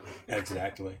will.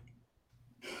 Exactly.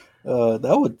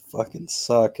 That would fucking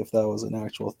suck if that was an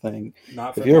actual thing.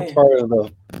 Not If for you're me. part of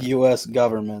the U.S.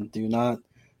 government, do not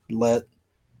let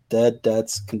dead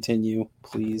debts continue,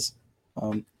 please.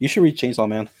 You should read Chainsaw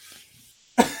Man.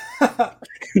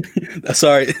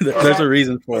 Sorry, there's a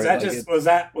reason for Was it. that just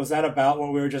was that about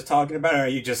what we were just talking about, or are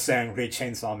you just saying read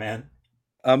Chainsaw Man?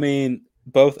 I mean,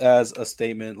 both as a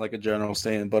statement, like a general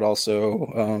statement, but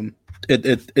also it,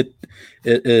 it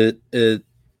it it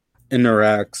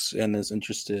interacts and is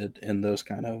interested in those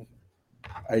kind of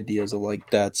ideas of like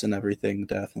debts and everything,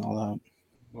 death and all that,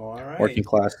 Well, all working right,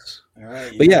 class. all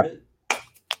right. You But yeah, heard it.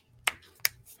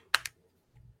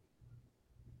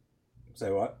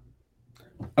 Say what?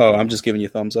 oh, I'm just giving you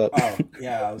thumbs up. Oh,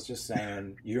 yeah. I was just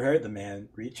saying. You heard the man.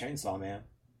 Read Chainsaw Man.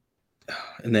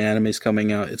 And the anime's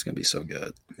coming out. It's gonna be so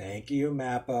good. Thank you,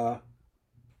 Mappa.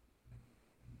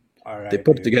 All They right,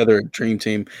 put dude. together a dream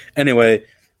team. Anyway,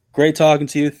 great talking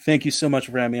to you. Thank you so much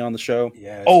for having me on the show.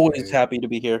 Yes, Always dude. happy to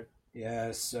be here.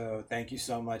 Yeah, so thank you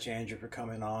so much, Andrew, for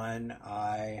coming on.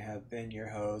 I have been your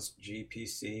host,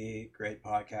 GPC, great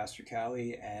podcaster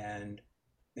Callie, and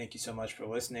thank you so much for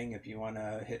listening. If you want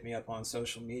to hit me up on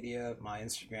social media, my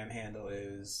Instagram handle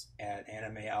is at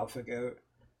AnimeAlphaGoat.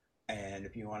 And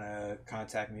if you want to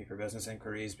contact me for business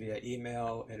inquiries via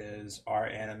email, it is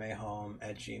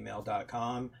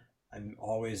ouranimehome@gmail.com. I'm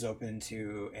always open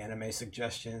to anime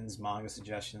suggestions, manga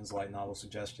suggestions, light novel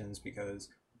suggestions, because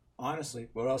honestly,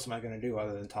 what else am I going to do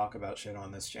other than talk about shit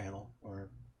on this channel?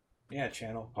 Or, yeah,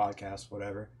 channel, podcast,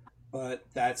 whatever. But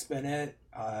that's been it.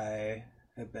 I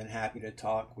have been happy to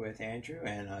talk with Andrew,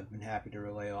 and I've been happy to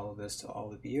relay all of this to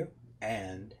all of you.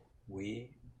 And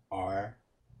we are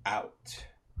out.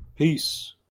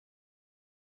 Peace.